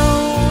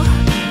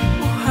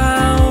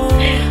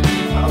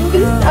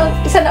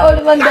 Ang isa na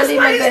ulo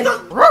mandali na ganun.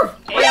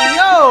 Hey,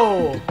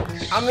 yo!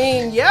 I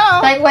mean, yo!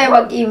 Like, why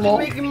mag-emo?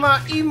 Making my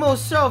emo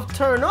self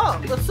turn up.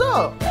 What's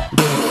up?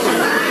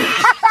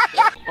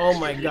 Oh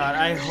my god,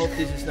 I hope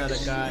this is not a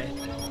guy.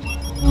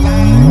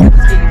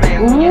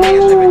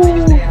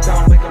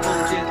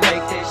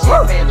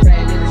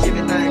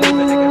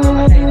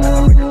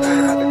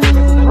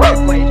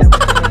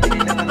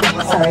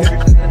 Sorry.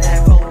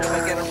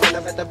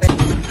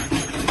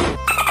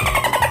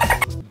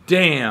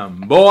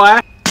 Damn,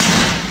 boy.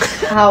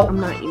 How? I'm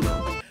not emo.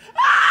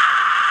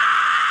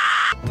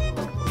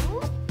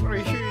 Are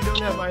you sure you don't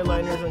have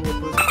eyeliners on your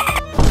pussy?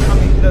 I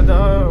mean,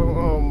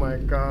 oh my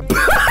god.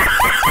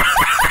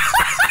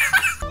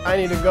 I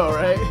need to go,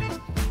 right?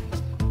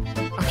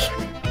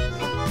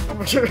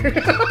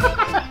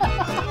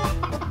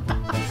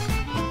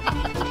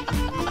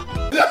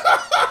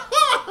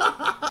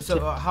 So,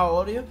 how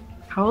old are you?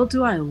 How old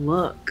do I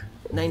look?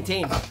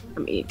 19.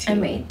 I'm 18.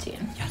 I'm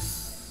 18.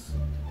 Yes.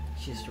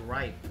 She's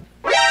ripe.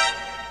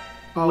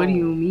 What do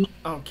you mean?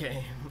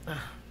 Okay.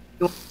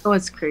 Oh,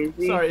 it's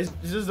crazy. Sorry, it's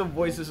just the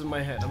voices in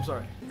my head. I'm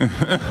sorry.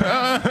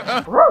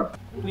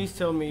 Please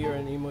tell me you're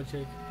an emo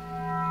chick.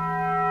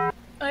 I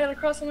got a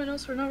cross on my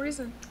nose for no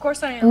reason. Of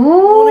course I am.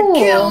 Ooh.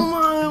 Kill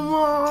my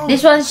mom.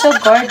 This one's so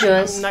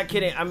gorgeous. I'm not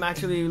kidding. I'm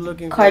actually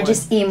looking for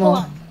Gorgeous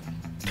emo.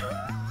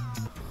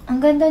 Ang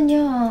ganda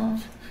niya.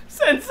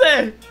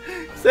 Sensei!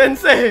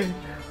 Sensei!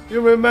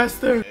 You're my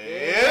master.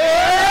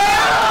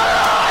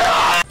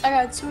 I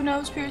got 2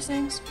 nose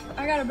piercings.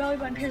 I got a belly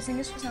button piercing.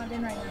 It's just not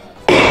in right now.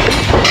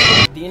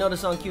 Do you know the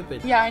song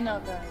Cupid? Yeah, I know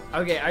that.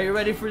 Okay, are you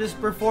ready for this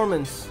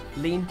performance,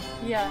 Lean?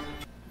 Yeah.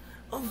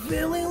 I'm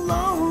feeling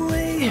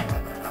lonely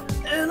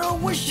and I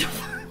wish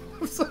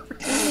I'm sorry.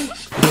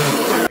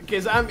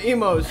 Because I'm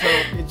emo, so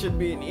it should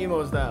be an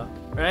emo style,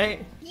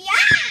 right?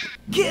 Yeah!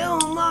 Kill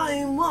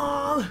my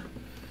mom!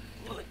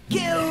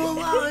 Kill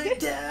my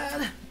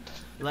dad!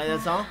 You like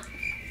that song?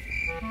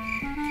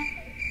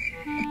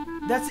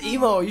 That's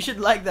emo, you should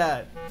like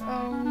that.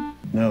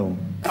 No.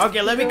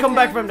 Okay, let me come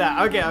back from that.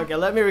 Okay,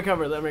 let me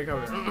recover,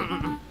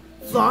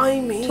 Fly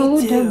me To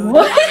to the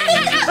what?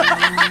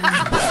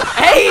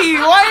 Hey,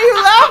 why are you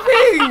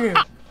laughing?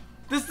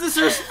 This is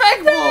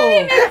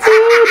disrespectful.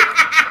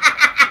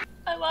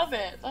 I love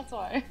it. That's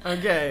why.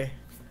 Okay.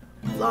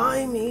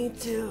 Fly me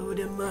to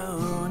the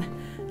moon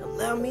and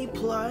let me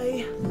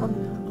play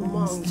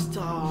among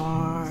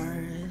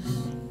stars.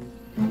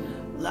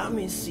 Let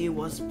me see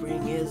what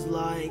spring is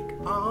like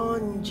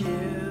on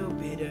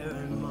Jupiter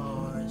and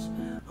Mars.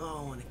 I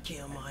wanna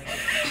kill my girl.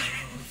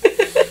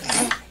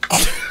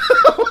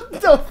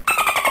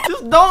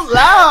 Just don't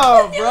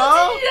laugh,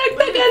 bro.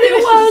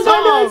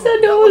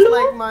 That was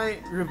like my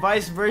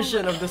revised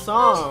version of the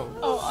song.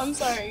 Oh, I'm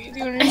sorry. Do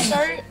you want to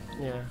restart?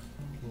 Yeah.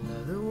 In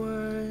other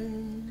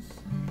words,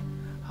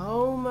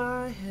 hold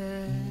my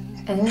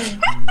hand.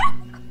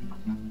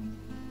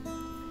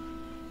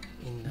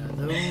 In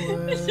other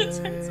words, It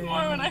hurts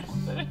more when I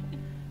say it.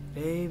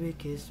 Baby,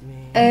 kiss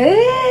me.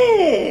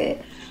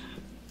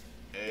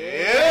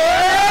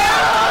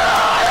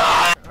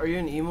 Are you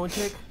an emo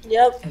chick?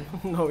 Yep.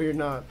 No, you're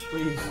not.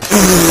 Please.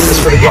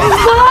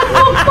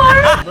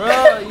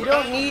 Bro, you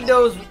don't need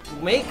those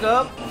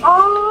makeup.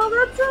 Oh,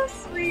 that's so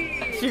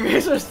sweet. You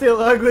guys are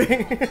still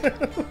ugly.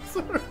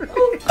 Sorry.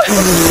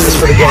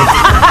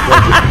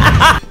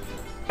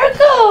 I'm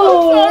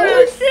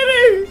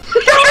kidding.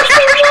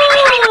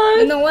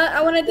 You know what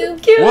I want to do?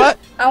 What?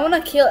 I want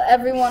to kill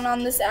everyone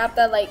on this app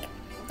that like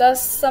does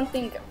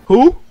something.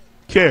 Who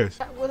cares?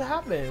 What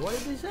happened? What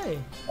did they say?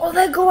 Oh,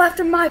 they go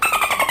after my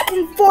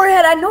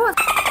forehead. I know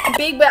it's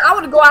big, but I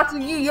would go after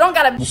you. You don't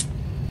gotta.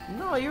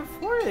 No, your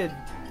forehead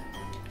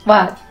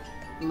What?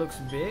 looks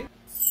big.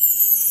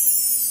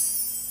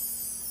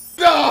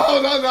 No,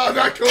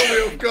 not kill me,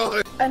 oh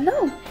god. I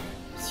know.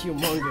 It's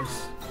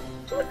humongous.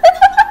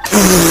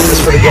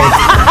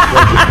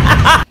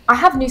 I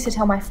have news to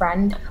tell my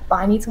friend, but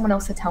I need someone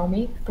else to tell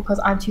me because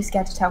I'm too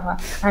scared to tell her.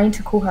 I need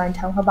to call her and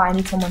tell her, but I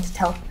need someone to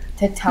tell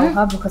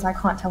her because I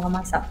can't tell her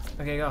myself.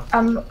 Okay, go.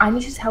 I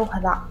need to tell her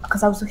that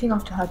because I was looking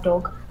after her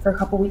dog for a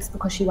couple of weeks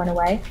because she went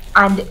away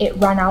and it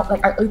ran out.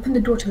 Like I opened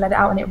the door to let it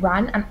out and it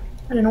ran and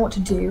I don't know what to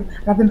do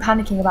and I've been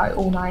panicking about it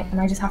all night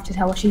and I just have to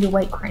tell her. She's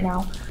awake right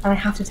now and I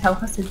have to tell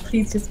her, so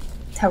please just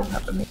tell her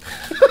for me.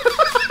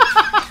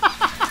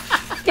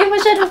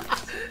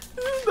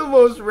 This is the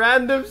most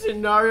random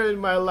scenario in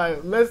my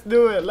life. Let's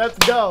do it. Let's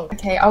go.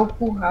 Okay, I'll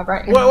call her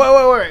right now.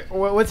 Wait.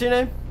 What's your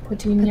name?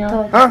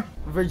 Petunia. Huh?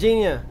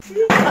 Virginia.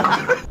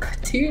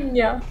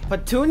 Petunia.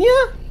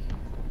 Petunia?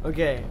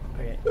 Okay.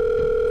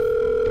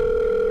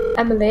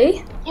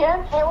 Emily?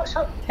 Yeah, hey, what's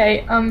up?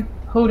 Okay,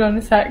 hold on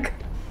a sec.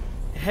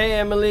 Hey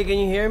Emily, can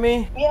you hear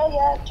me?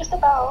 Yeah, just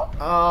about.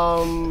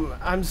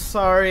 I'm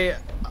sorry.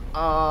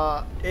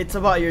 It's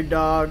about your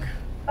dog.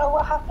 Oh,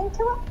 what happened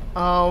to her?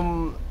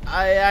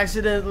 I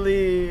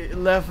accidentally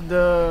left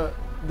the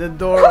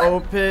door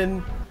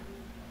open.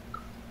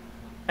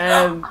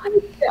 And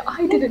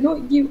I did it,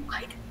 not you.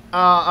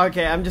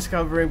 okay, I'm just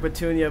covering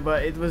Petunia,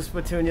 but it was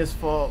Petunia's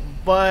fault.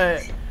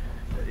 But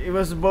it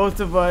was both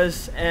of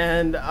us,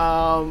 and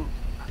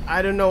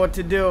I don't know what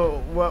to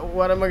do.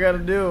 What am I gonna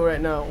do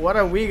right now? What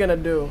are we gonna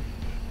do?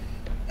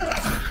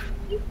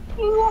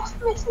 You lost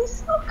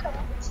Mrs.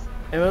 Snookers.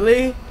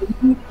 Emily?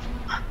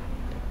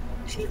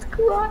 She's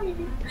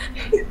crying.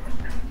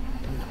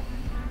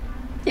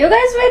 You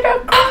guys made her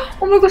cry.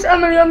 Oh my gosh,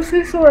 Emily, I'm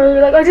so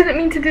sorry. Like, I didn't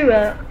mean to do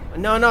it.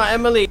 No,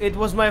 Emily, it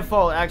was my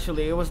fault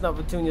actually. It was not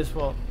Petunia's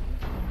fault.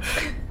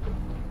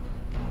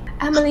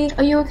 Emily,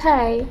 are you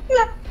okay?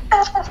 Yeah.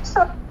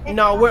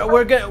 No,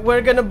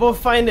 we're gonna both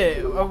find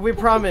it. We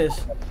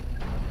promise.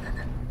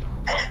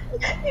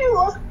 You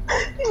lost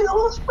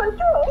my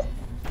dog.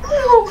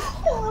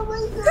 Oh my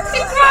god.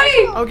 She's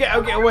crying. Okay,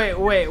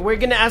 wait. We're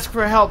gonna ask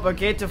for help,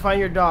 okay, to find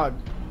your dog.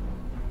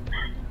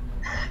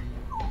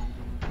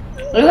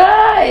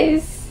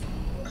 Guys.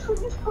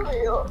 Please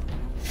hurry up.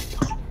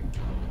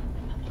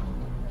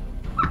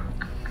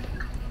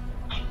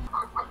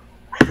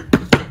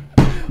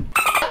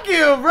 Fuck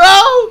you,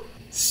 bro!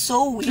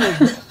 So weird. What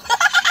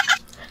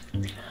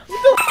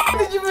the f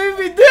did you make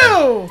me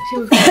do?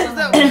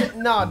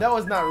 No, that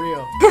was not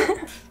real.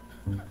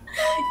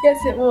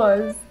 Yes, it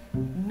was.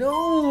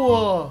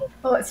 No.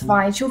 Oh, it's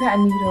fine. She'll get a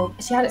new dog.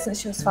 She had it since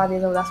she was 5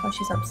 years old. That's why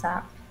she's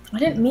upset. I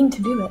didn't mean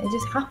to do it. It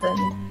just happened.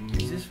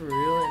 Is this for real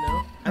right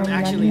now? I'm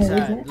actually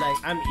sad. Like,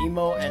 I'm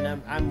emo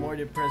and I'm more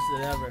depressed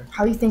than ever.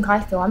 How do you think I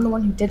feel? I'm the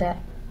one who did it.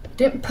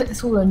 Don't put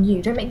this all on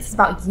you. Don't make this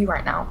about you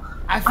right now.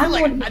 I feel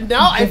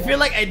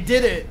like I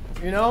did it,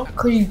 you know?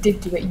 Because you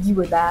did do it. You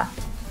were there.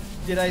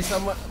 Did I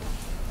somewhat?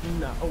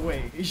 No,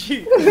 wait. Is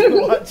she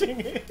watching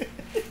it?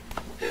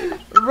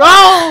 Bro,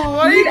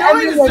 what are you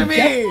doing to me?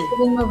 Just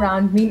kidding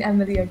around. Me and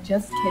Emily are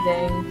just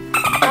kidding.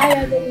 Hi,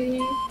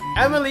 Emily.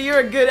 Emily, you're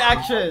a good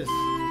actress.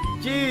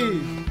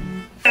 Jeez.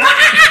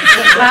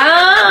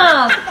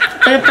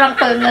 Si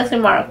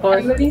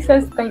Marcus. Emily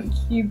says thank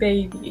you,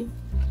 baby.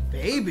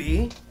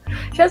 Baby?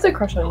 She has a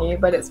crush on you,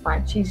 but it's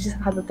fine. She just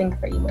has a thing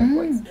for emo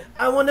boys.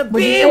 I wanna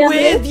be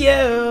with you.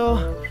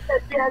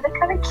 Yeah, they're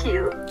kind of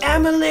cute.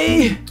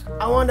 Emily,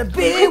 I wanna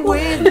be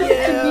with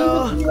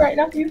you. Right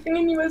now, he's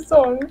singing you a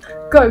song.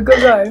 Go.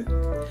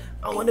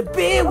 I wanna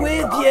be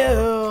with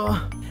you.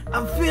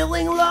 I'm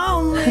feeling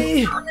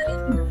lonely.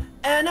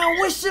 And I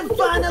wish to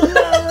find a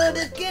love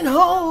that can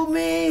hold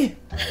me.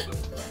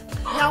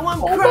 Now I'm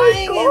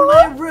crying in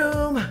my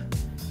room,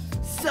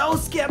 so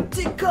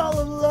skeptical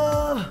of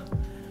love.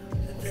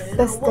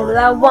 But still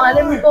I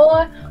wanted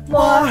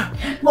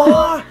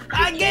more.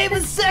 I gave a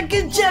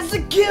second chance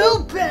to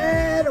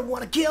Cupid. I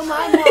wanna kill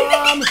my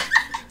mom.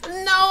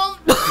 No,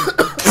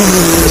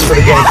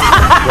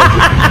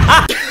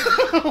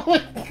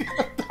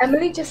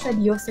 Emily just said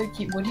you're so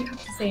cute. What do you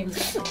have to say?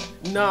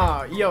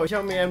 Nah, yo,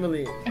 show me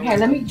Emily. Okay,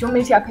 do you want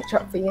me to get a picture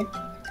up for you?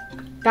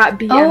 That'd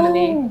be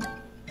Emily.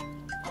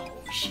 Oh,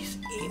 she's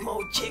emo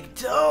chick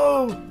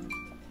too.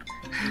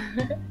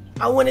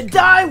 I wanna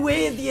die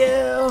with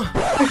you.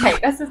 Okay,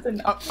 that's just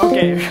enough.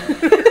 Okay.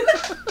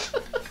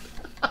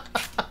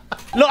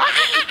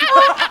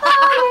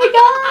 Oh my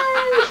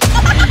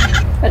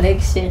god!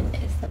 Connection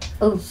is.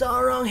 Oh.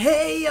 Sarang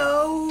hey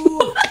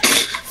yo.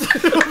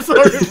 I'm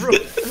sorry, bro.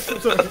 I'm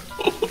sorry.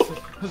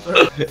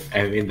 I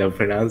mean, the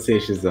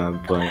pronunciation's on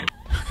point.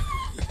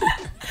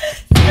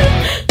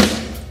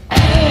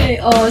 Hey,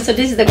 oh, so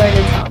this is the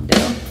garden top,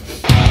 though.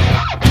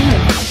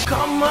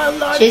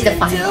 She's the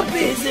funny one.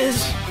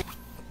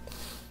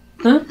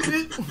 Huh?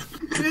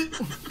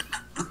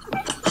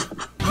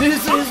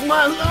 This is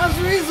my last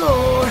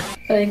resort.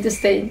 Trying to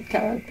stay in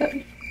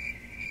character.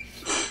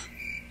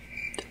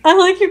 I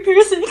like your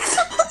piercings.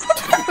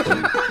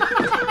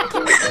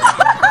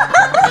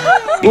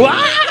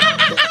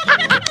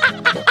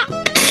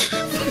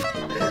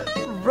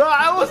 Bro,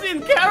 I was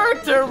in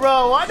character,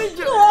 bro. Why did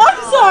you? Oh, I'm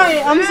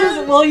sorry. I'm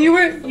so well. You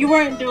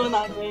weren't doing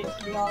that great,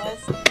 to be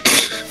honest.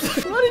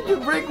 Why did you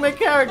break my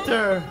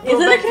character? Is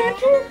it a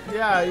character?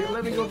 Yeah, you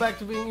let me go back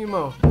to being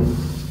emo.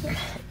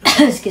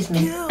 Excuse me.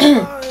 Kill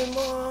my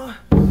mom.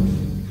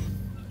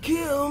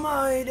 Kill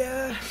my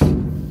dad.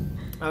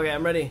 Okay,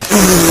 I'm ready.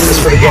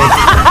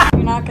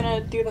 You're not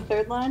gonna do the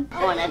third line?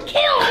 I wanna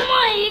kill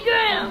my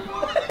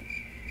grandma.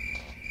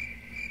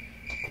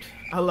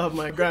 I love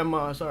my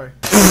grandma, sorry.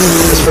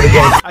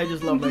 I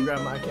just love my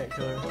grandma, I can't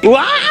kill her.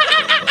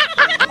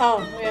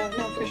 Oh, yeah,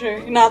 no, for sure.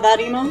 You're not that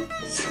emo?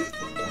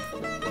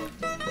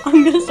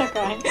 I'm gonna start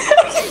crying.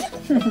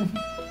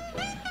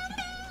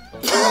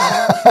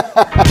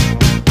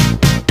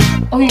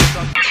 Oh,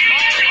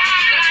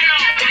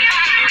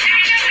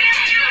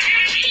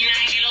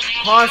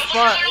 Pause.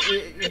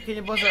 Can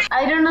you pause?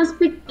 I don't know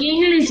speak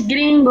English,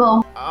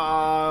 gringo.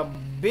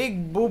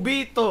 Big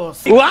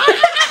bubitos. What?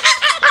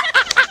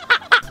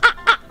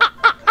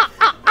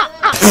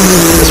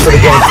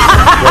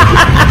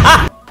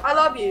 I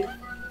love you.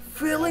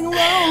 Feeling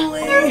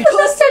lonely.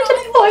 That's such a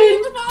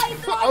point.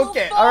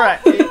 Okay, alright,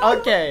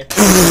 okay.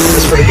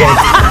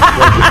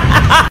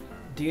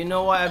 Do you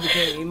know why I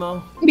became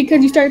emo?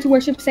 Because you started to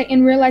worship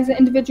Satan, realize that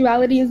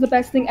individuality is the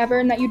best thing ever,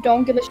 and that you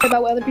don't give a shit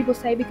about what other people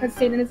say because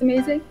Satan is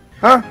amazing?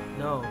 Huh?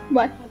 No.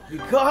 What?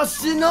 Because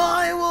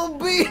tonight will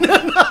be the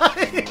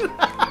night.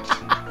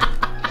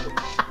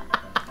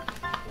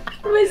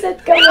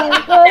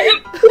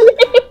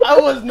 I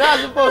was not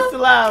supposed to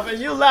laugh, and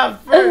you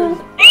laughed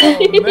first.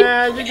 Oh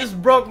man, you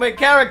just broke my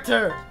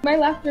character. My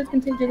laughter is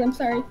contagious, I'm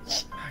sorry.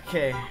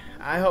 Okay,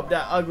 I hope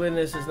that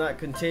ugliness is not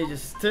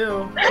contagious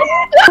too.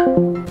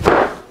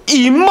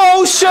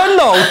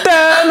 Emotional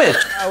damage.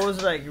 I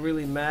was like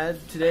really mad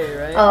today,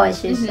 right? Oh,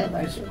 she's so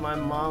Because my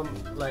mom,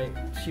 like,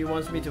 she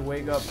wants me to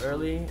wake up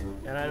early,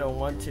 and I don't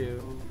want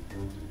to.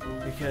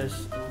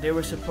 Because they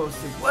were supposed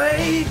to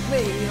wake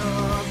me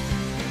up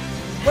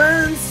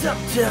when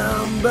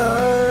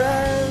September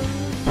ends.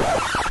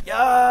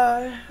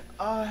 Yeah.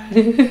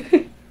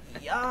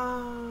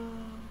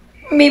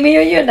 Mimi,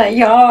 yun na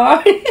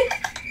yun.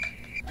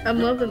 I'm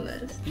loving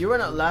this. You were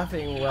not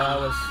laughing while I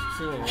was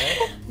singing, right?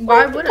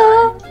 Why would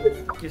I?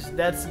 Because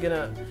that's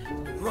gonna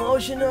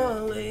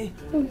emotionally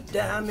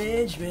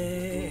damage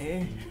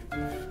me.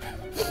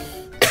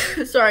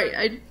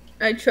 Sorry,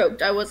 I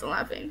choked. I wasn't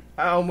laughing.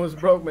 I almost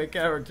broke my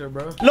character,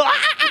 bro. No.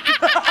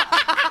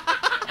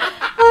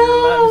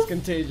 Your laugh is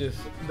contagious.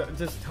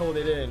 Just hold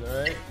it in,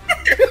 alright?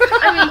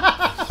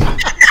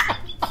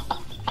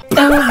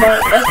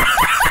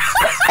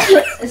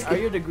 Are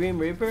you the Grim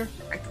Reaper?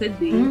 I could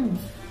be.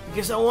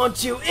 Because I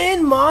want you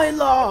in my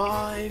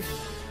life.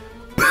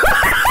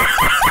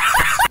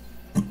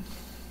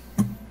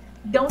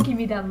 Don't give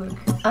me that look.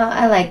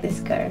 I like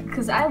this girl.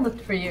 Because I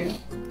looked for you.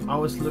 I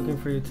was looking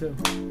for you too.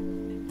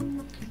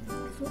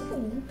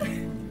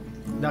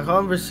 The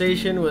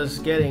conversation was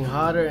getting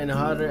hotter and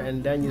hotter,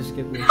 and then you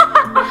skipped me.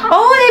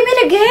 Oh, they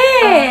meet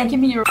again! Give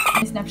me your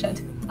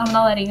Snapchat. I'm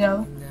not letting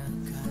go.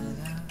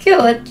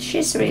 Cute.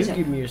 She's You reason.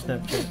 give me your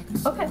Snapchat.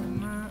 Okay.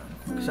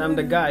 Because I'm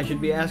the guy, I should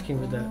be asking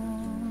for that.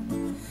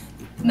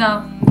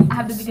 No, I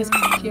have the biggest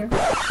here.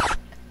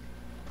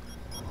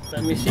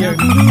 Let me see her.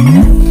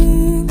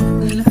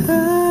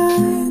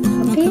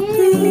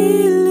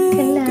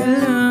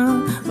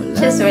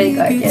 She's really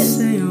gorgeous.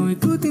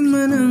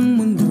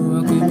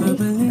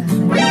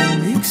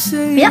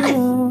 Yeah.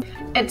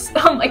 It's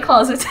on my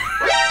closet.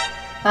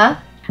 Huh?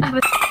 I have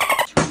a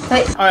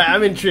Wait. Alright,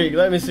 I'm intrigued.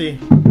 Let me see.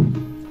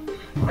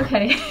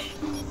 Okay.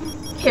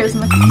 Here's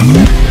my...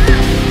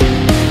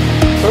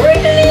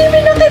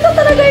 Really? Nakita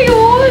talaga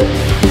yun?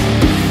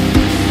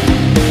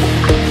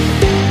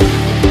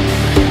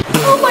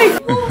 Oh my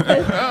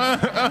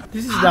god.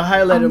 This is the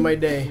highlight of my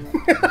day.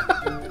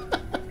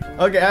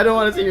 Okay, I don't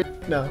want to see your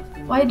now.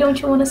 Why don't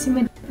you want to see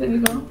my baby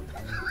girl?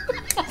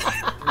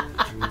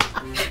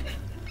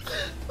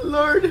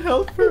 Lord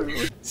help her.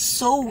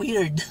 So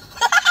weird.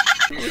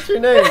 What's your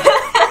name?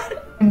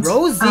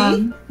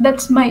 Rosie?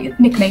 That's my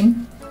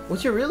nickname.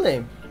 What's your real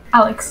name?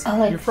 Alex.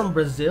 You're from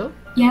Brazil?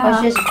 Yeah.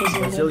 Oh, she's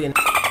Brazilian,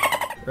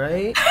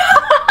 right?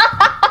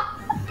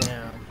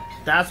 Damn.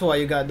 That's why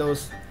you got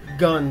those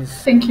guns.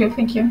 Thank you,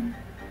 thank you.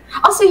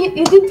 Also, you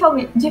did tell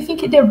me, do you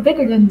think they're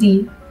bigger than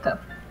D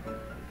cup?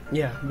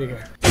 Yeah,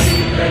 bigger.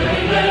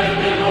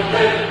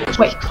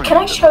 Wait, can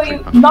I show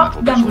you?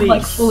 Not them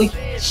like fully.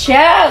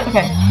 Show!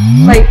 Okay,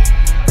 like.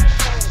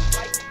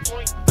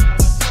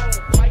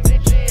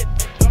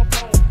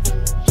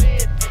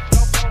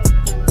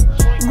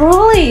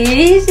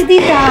 Really? She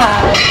did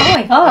that.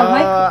 Oh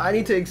my god. I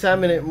need to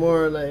examine it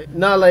more, like,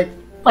 not like...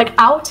 Like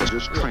out? Is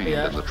trained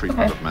in the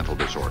treatment of mental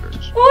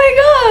disorders. Oh my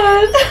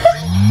god.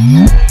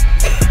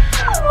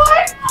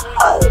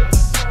 Oh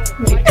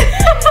my god.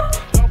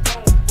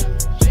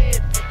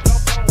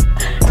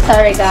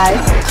 Sorry guys.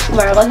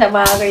 Marcus na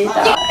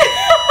makakita.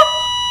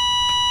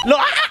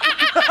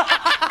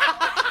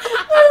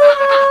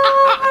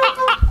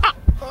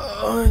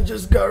 Oh, I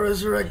just got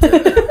resurrected.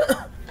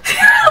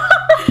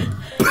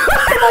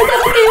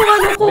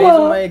 Based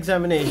on my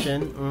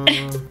examination,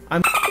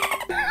 I'm...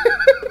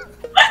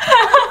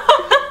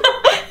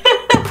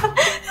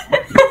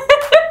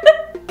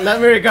 Let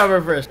me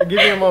recover first. Give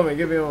me a moment,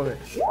 give me a moment.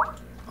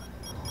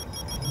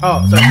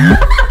 Oh, sorry.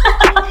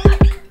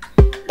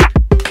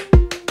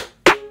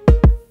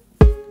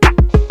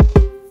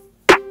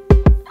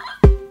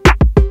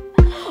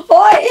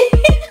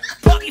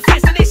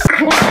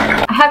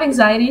 I have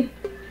anxiety,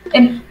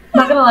 and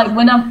not gonna like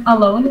when I'm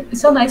alone,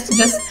 it's so nice to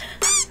just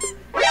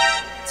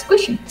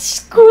squishy.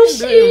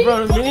 Squishy.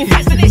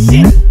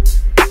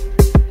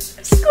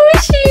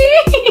 Squishy.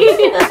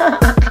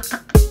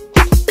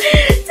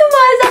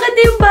 Sumasakit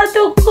yung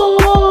bato ko.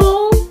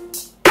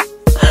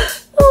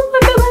 Oh my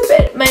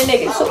god, my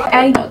neck is so...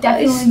 I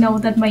definitely know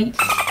that my...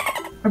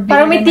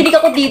 Parang may tinig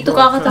ako dito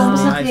kakatawa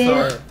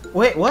sakit.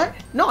 Wait, what?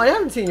 No, I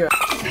haven't seen your.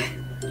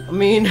 I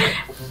mean.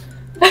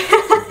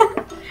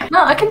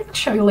 No, I can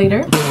show you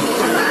later.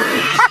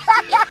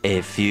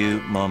 A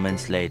few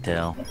moments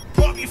later.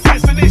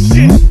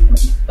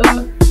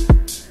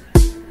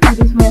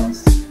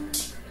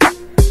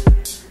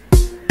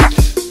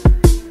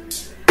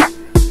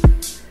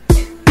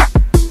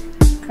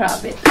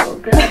 Grab it, oh,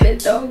 grab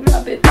it, oh,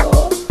 grab it,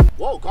 oh.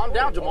 Whoa, calm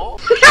down, Jamal.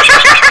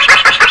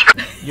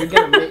 You're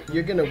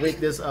gonna wake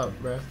this up,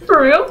 bro.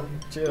 For real?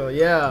 Chill,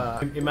 yeah.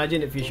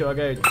 Imagine if you show a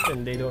guy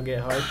and they don't get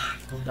hard.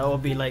 That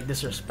would be like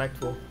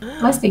disrespectful.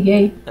 Must be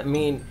gay. I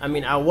mean,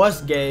 I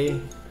was gay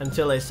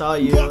until I saw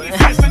you.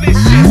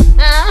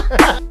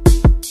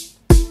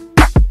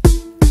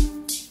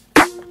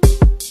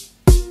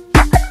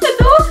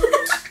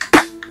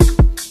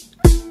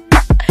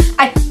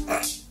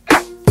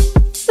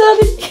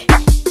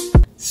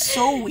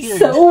 So weird.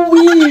 So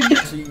weird.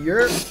 So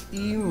you're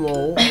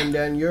emo and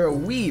then you're a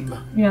weeb.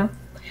 Yeah.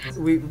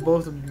 We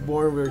both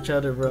born with each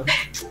other, bro.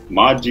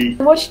 Maji.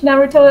 I watched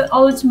Naruto,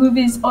 all its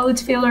movies, all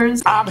its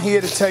fillers. I'm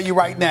here to tell you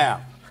right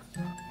now,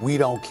 we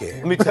don't care.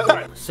 Let me tell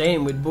you.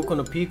 Same with Boku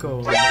no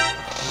Pico.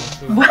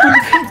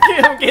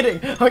 I'm kidding.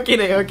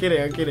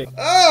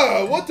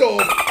 Oh, what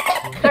the?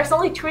 There's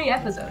only 3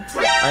 episodes.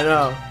 I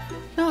know.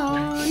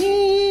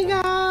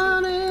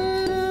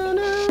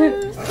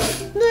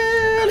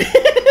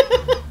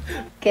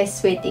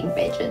 Guess waiting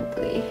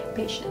patiently.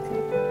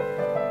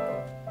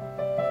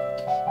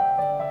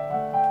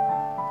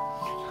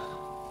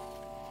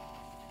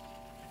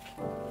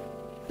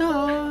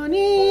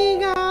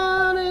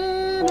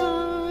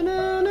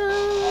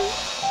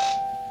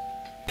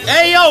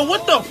 Hey yo,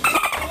 what the?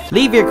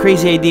 Leave your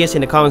crazy ideas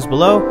in the comments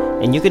below,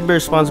 and you could be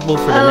responsible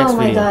for the next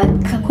video. Oh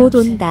my god. 곧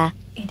온다.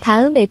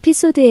 다음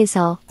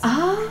에피소드에서.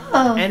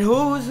 And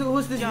who's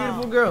this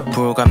beautiful girl?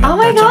 Oh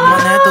my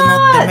god!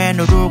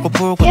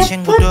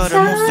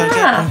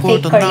 예쁘다!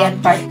 Fake Korean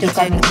part 2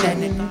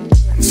 coming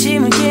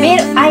soon.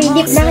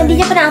 Hindi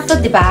niya pa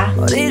na-upload, diba?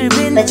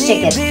 Let's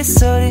check it.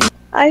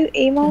 Are you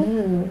emo?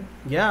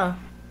 Yeah.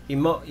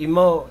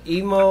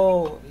 Emotionally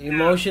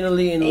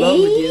in love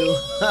with you.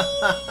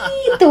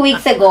 2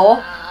 weeks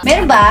ago?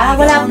 Meron ba?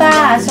 Wala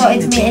pa. So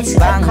it's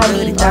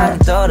coming on.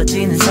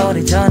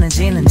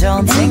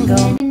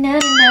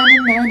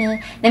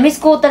 Na-miss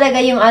ko talaga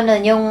yung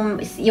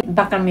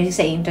background music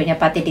sa intro niya,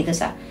 pati dito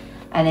sa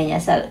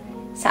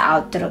sa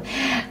outro.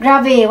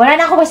 Grabe, wala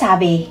na ako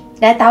masabi.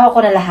 Natawa ko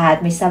na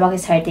lahat. My stomach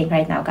is hurting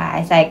right now,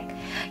 guys. Like,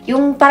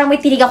 yung parang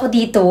may tinig ako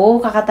dito,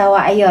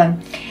 kakatawa,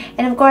 ayun.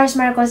 And of course,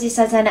 Marcus is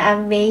such an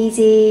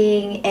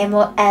amazing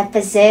emo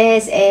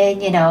episode, and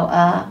you know,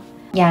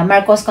 yeah,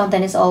 Marcus'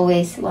 content is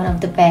always one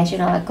of the best. You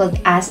know, I could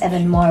ask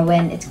even more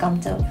when it's come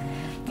to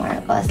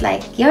Marcus,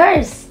 like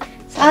yours.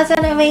 Such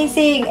an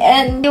amazing,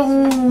 and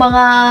yung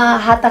mga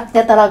hatak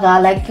niya talaga,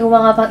 like yung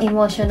mga pang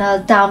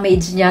emotional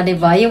damage niya,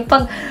 diba? Yung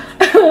pang,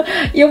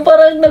 yung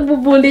parang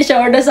nagbubully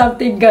siya or na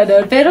something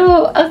ganun.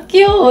 Pero ang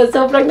cute,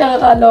 sobrang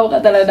nakakaloka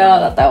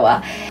talaga,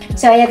 nakakatawa.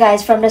 So yeah guys,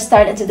 from the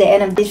start until the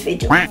end of this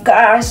video,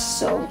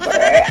 gosh, it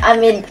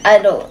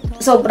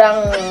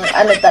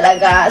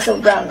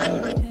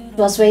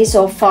was way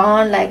so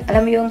fun. Like,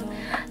 alam mo yung,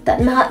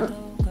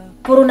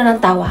 puro na ng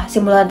tawa.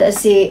 Simula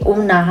si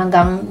una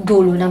hanggang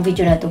dulo ng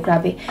video na to.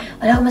 Grabe.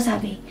 Wala akong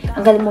masabi.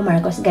 Ang galing mo,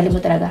 Marcus. Ang galing mo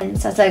talaga.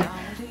 Such like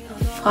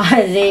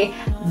funny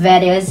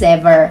videos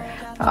ever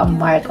from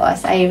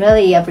Marcus. I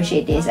really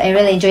appreciate this. I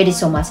really enjoyed it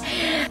so much.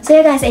 So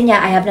yeah guys, and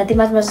yeah, I have nothing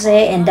much more to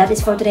say, and that is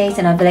for today.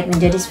 And I hope you like and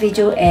enjoy this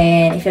video.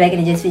 And if you like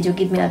and enjoy this video,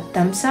 give me a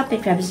thumbs up.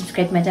 If you haven't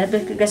subscribed to my channel,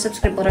 please click the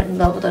subscribe button and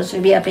bell button to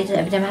be updated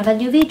every time I have a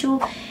new video.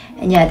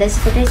 And yeah, that's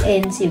it for this,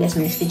 and see you guys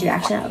in the next video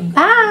reaction.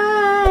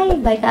 Bye!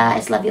 Bye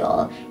guys, love you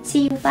all.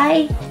 See you,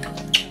 bye!